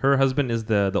honey. Her husband is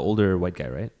the older white guy,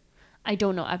 right? I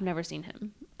don't know. I've never seen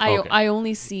him. Okay. I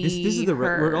only see This is the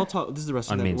her. we're all talk. This is the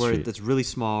restaurant On Main where Street. that's really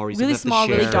small. Where you Really sometimes small, have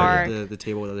to really share dark. The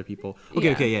table with other people.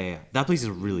 Okay, Yeah. yeah. That place is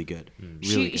really good. Really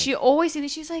she good. she always sees me.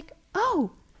 She's like,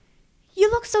 oh, you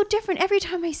look so different every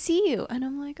time I see you. And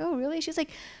I'm like, oh, really? She's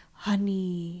like,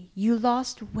 honey, you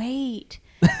lost weight.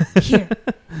 Here,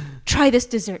 try this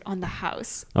dessert on the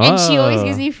house. And she always Oh.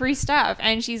 gives me free stuff.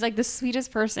 And she's like the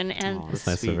sweetest person. And Aw, That's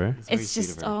nice sweet. of her. That's very it's sweet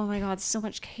just, of her. oh my God, so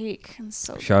much cake. And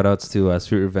so Shout outs to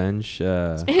Sweet Revenge,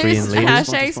 Korean It's ladies.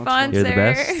 hashtag sponsor. You're the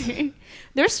best.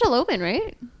 They're still open,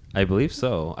 right? I believe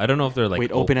so. I don't know if they're like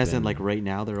Wait, open as in like right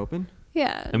now they're open?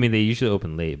 Yeah. I mean, they usually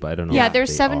open late, but I don't know. yeah, if they're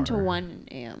they 7 to are. 1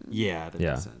 a.m. Yeah, that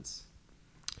Yeah. makes sense.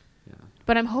 Yeah.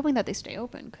 But I'm hoping that they stay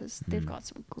open because they've got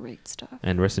some great stuff.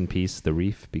 And rest in peace, the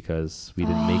Reef, because we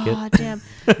didn't make Ah, it. damn.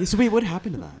 So wait, what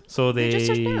happened to that? So They just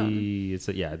shut down.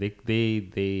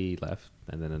 they left,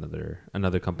 and then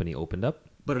another company opened up.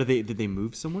 But did they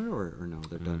move somewhere or no?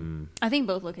 They're done. I think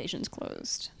both locations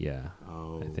closed. Yeah.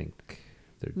 Oh. I think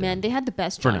they're Man, done. they had the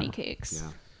best For Johnny now. cakes.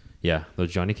 Yeah. Yeah,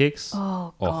 those Johnny cakes.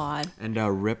 Oh, God. And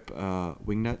Rip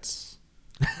Wingnuts.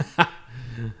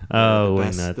 Oh, the wing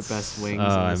best- nuts. the best wings Oh, in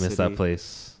the I miss that city.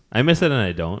 place. I miss it and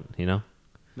I don't. No,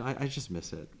 I just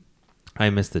miss it. I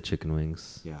miss the chicken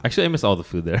wings. Yeah. Actually, I miss all the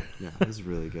food there. Yeah, this is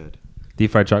really good.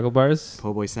 Deep fried chocolate bars.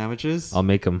 Po' boy sandwiches. I'll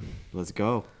make them. Let's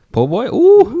go. Po' boy.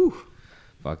 Ooh. Woo.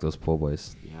 Fuck those po'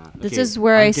 boys. Yeah. This okay, is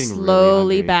where I'm I getting really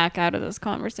slowly hungry. back out of this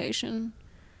conversation.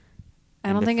 I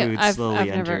And don't the think food I've slowly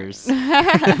never. enters.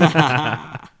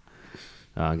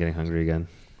 I'm getting hungry again.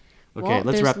 Okay, Well,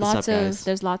 let's there's wrap this up, lots guys.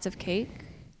 There's lots of cake.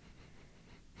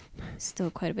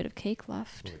 Still quite a bit of cake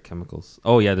left. Chemicals.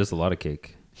 Oh yeah, there's a lot of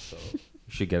cake. So we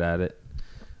should get at it.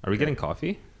 Are we getting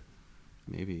coffee,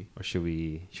 Maybe. or should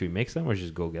we make some, or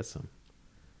just go get some?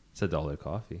 It's $1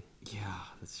 coffee, Yeah,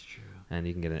 that's true. and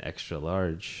you can get an extra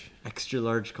large. Extra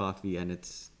large coffee, and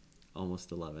it's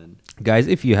almost 11. Guys,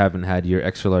 if you haven't had your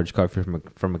extra large coffee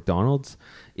from McDonald's,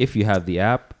 if you have the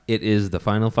app, it is the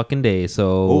final fucking day.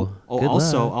 So good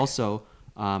also, luck. also,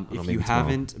 if maybe you tomorrow.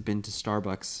 haven't been to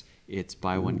Starbucks, it's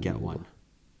buy one get one.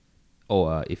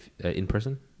 if in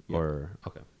person Yeah. or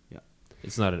okay, Yeah,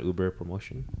 it's not an Uber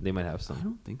promotion. They might have I some.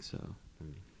 don't think so.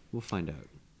 We'll find out.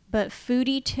 But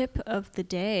foodie tip of the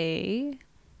day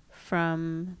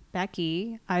from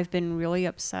Becky. I've been really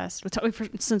obsessed with,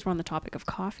 since we're on the topic of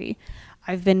coffee,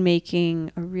 I've been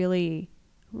making a really,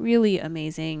 really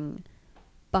amazing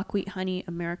buckwheat honey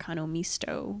Americano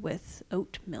misto with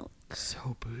oat milk.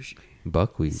 So bougie.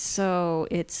 Buckwheat. So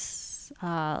it's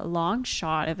a long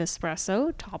shot of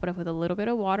espresso, top it up with a little bit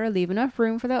of water, leave enough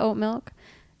room for the oat milk,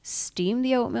 steam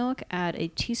the oat milk, add a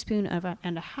teaspoon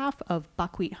and a half of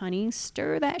buckwheat honey,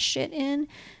 stir that shit in,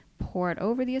 pour it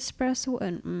over the espresso,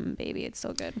 and baby, it's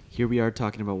so good. Here we are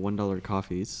talking about $1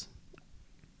 coffees.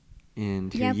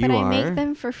 And here Yeah, you but are. I make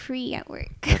them for free at work.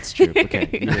 That's true.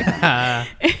 Okay.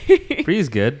 Free is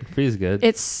good. Free is good.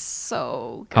 It's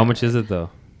so good. How much is it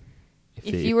though?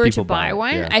 If you were to people buy it,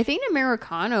 one, yeah. I think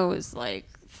Americano is like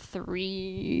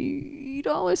 $3,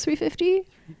 $3.50.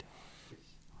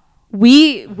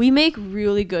 We make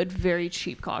really good, very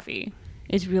cheap coffee.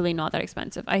 It's really not that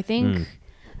expensive. I think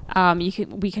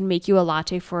we can make you a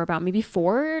latte for about maybe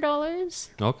 $4,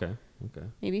 Okay.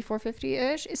 maybe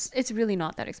 $4.50 ish. It's really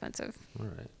not that expensive. All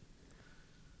right.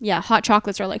 Yeah, hot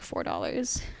chocolates are like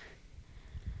 $4.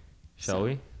 Shall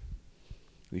we?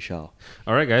 We shall.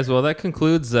 All right, guys. Well, that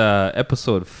concludes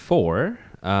episode 4.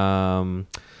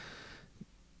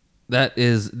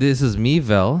 This is me,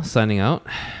 Vel, signing out.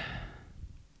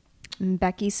 And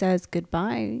Becky says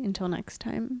goodbye until next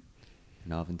time.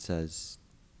 Navin says,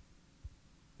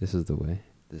 This is the way.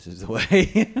 this is the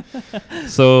way.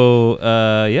 So,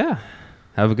 yeah.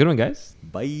 Have a good one, guys.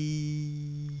 Bye.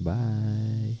 Bye.